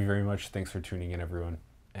 We love you very much. Thanks for tuning in, everyone,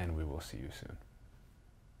 and we will see you soon.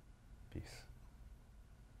 Peace.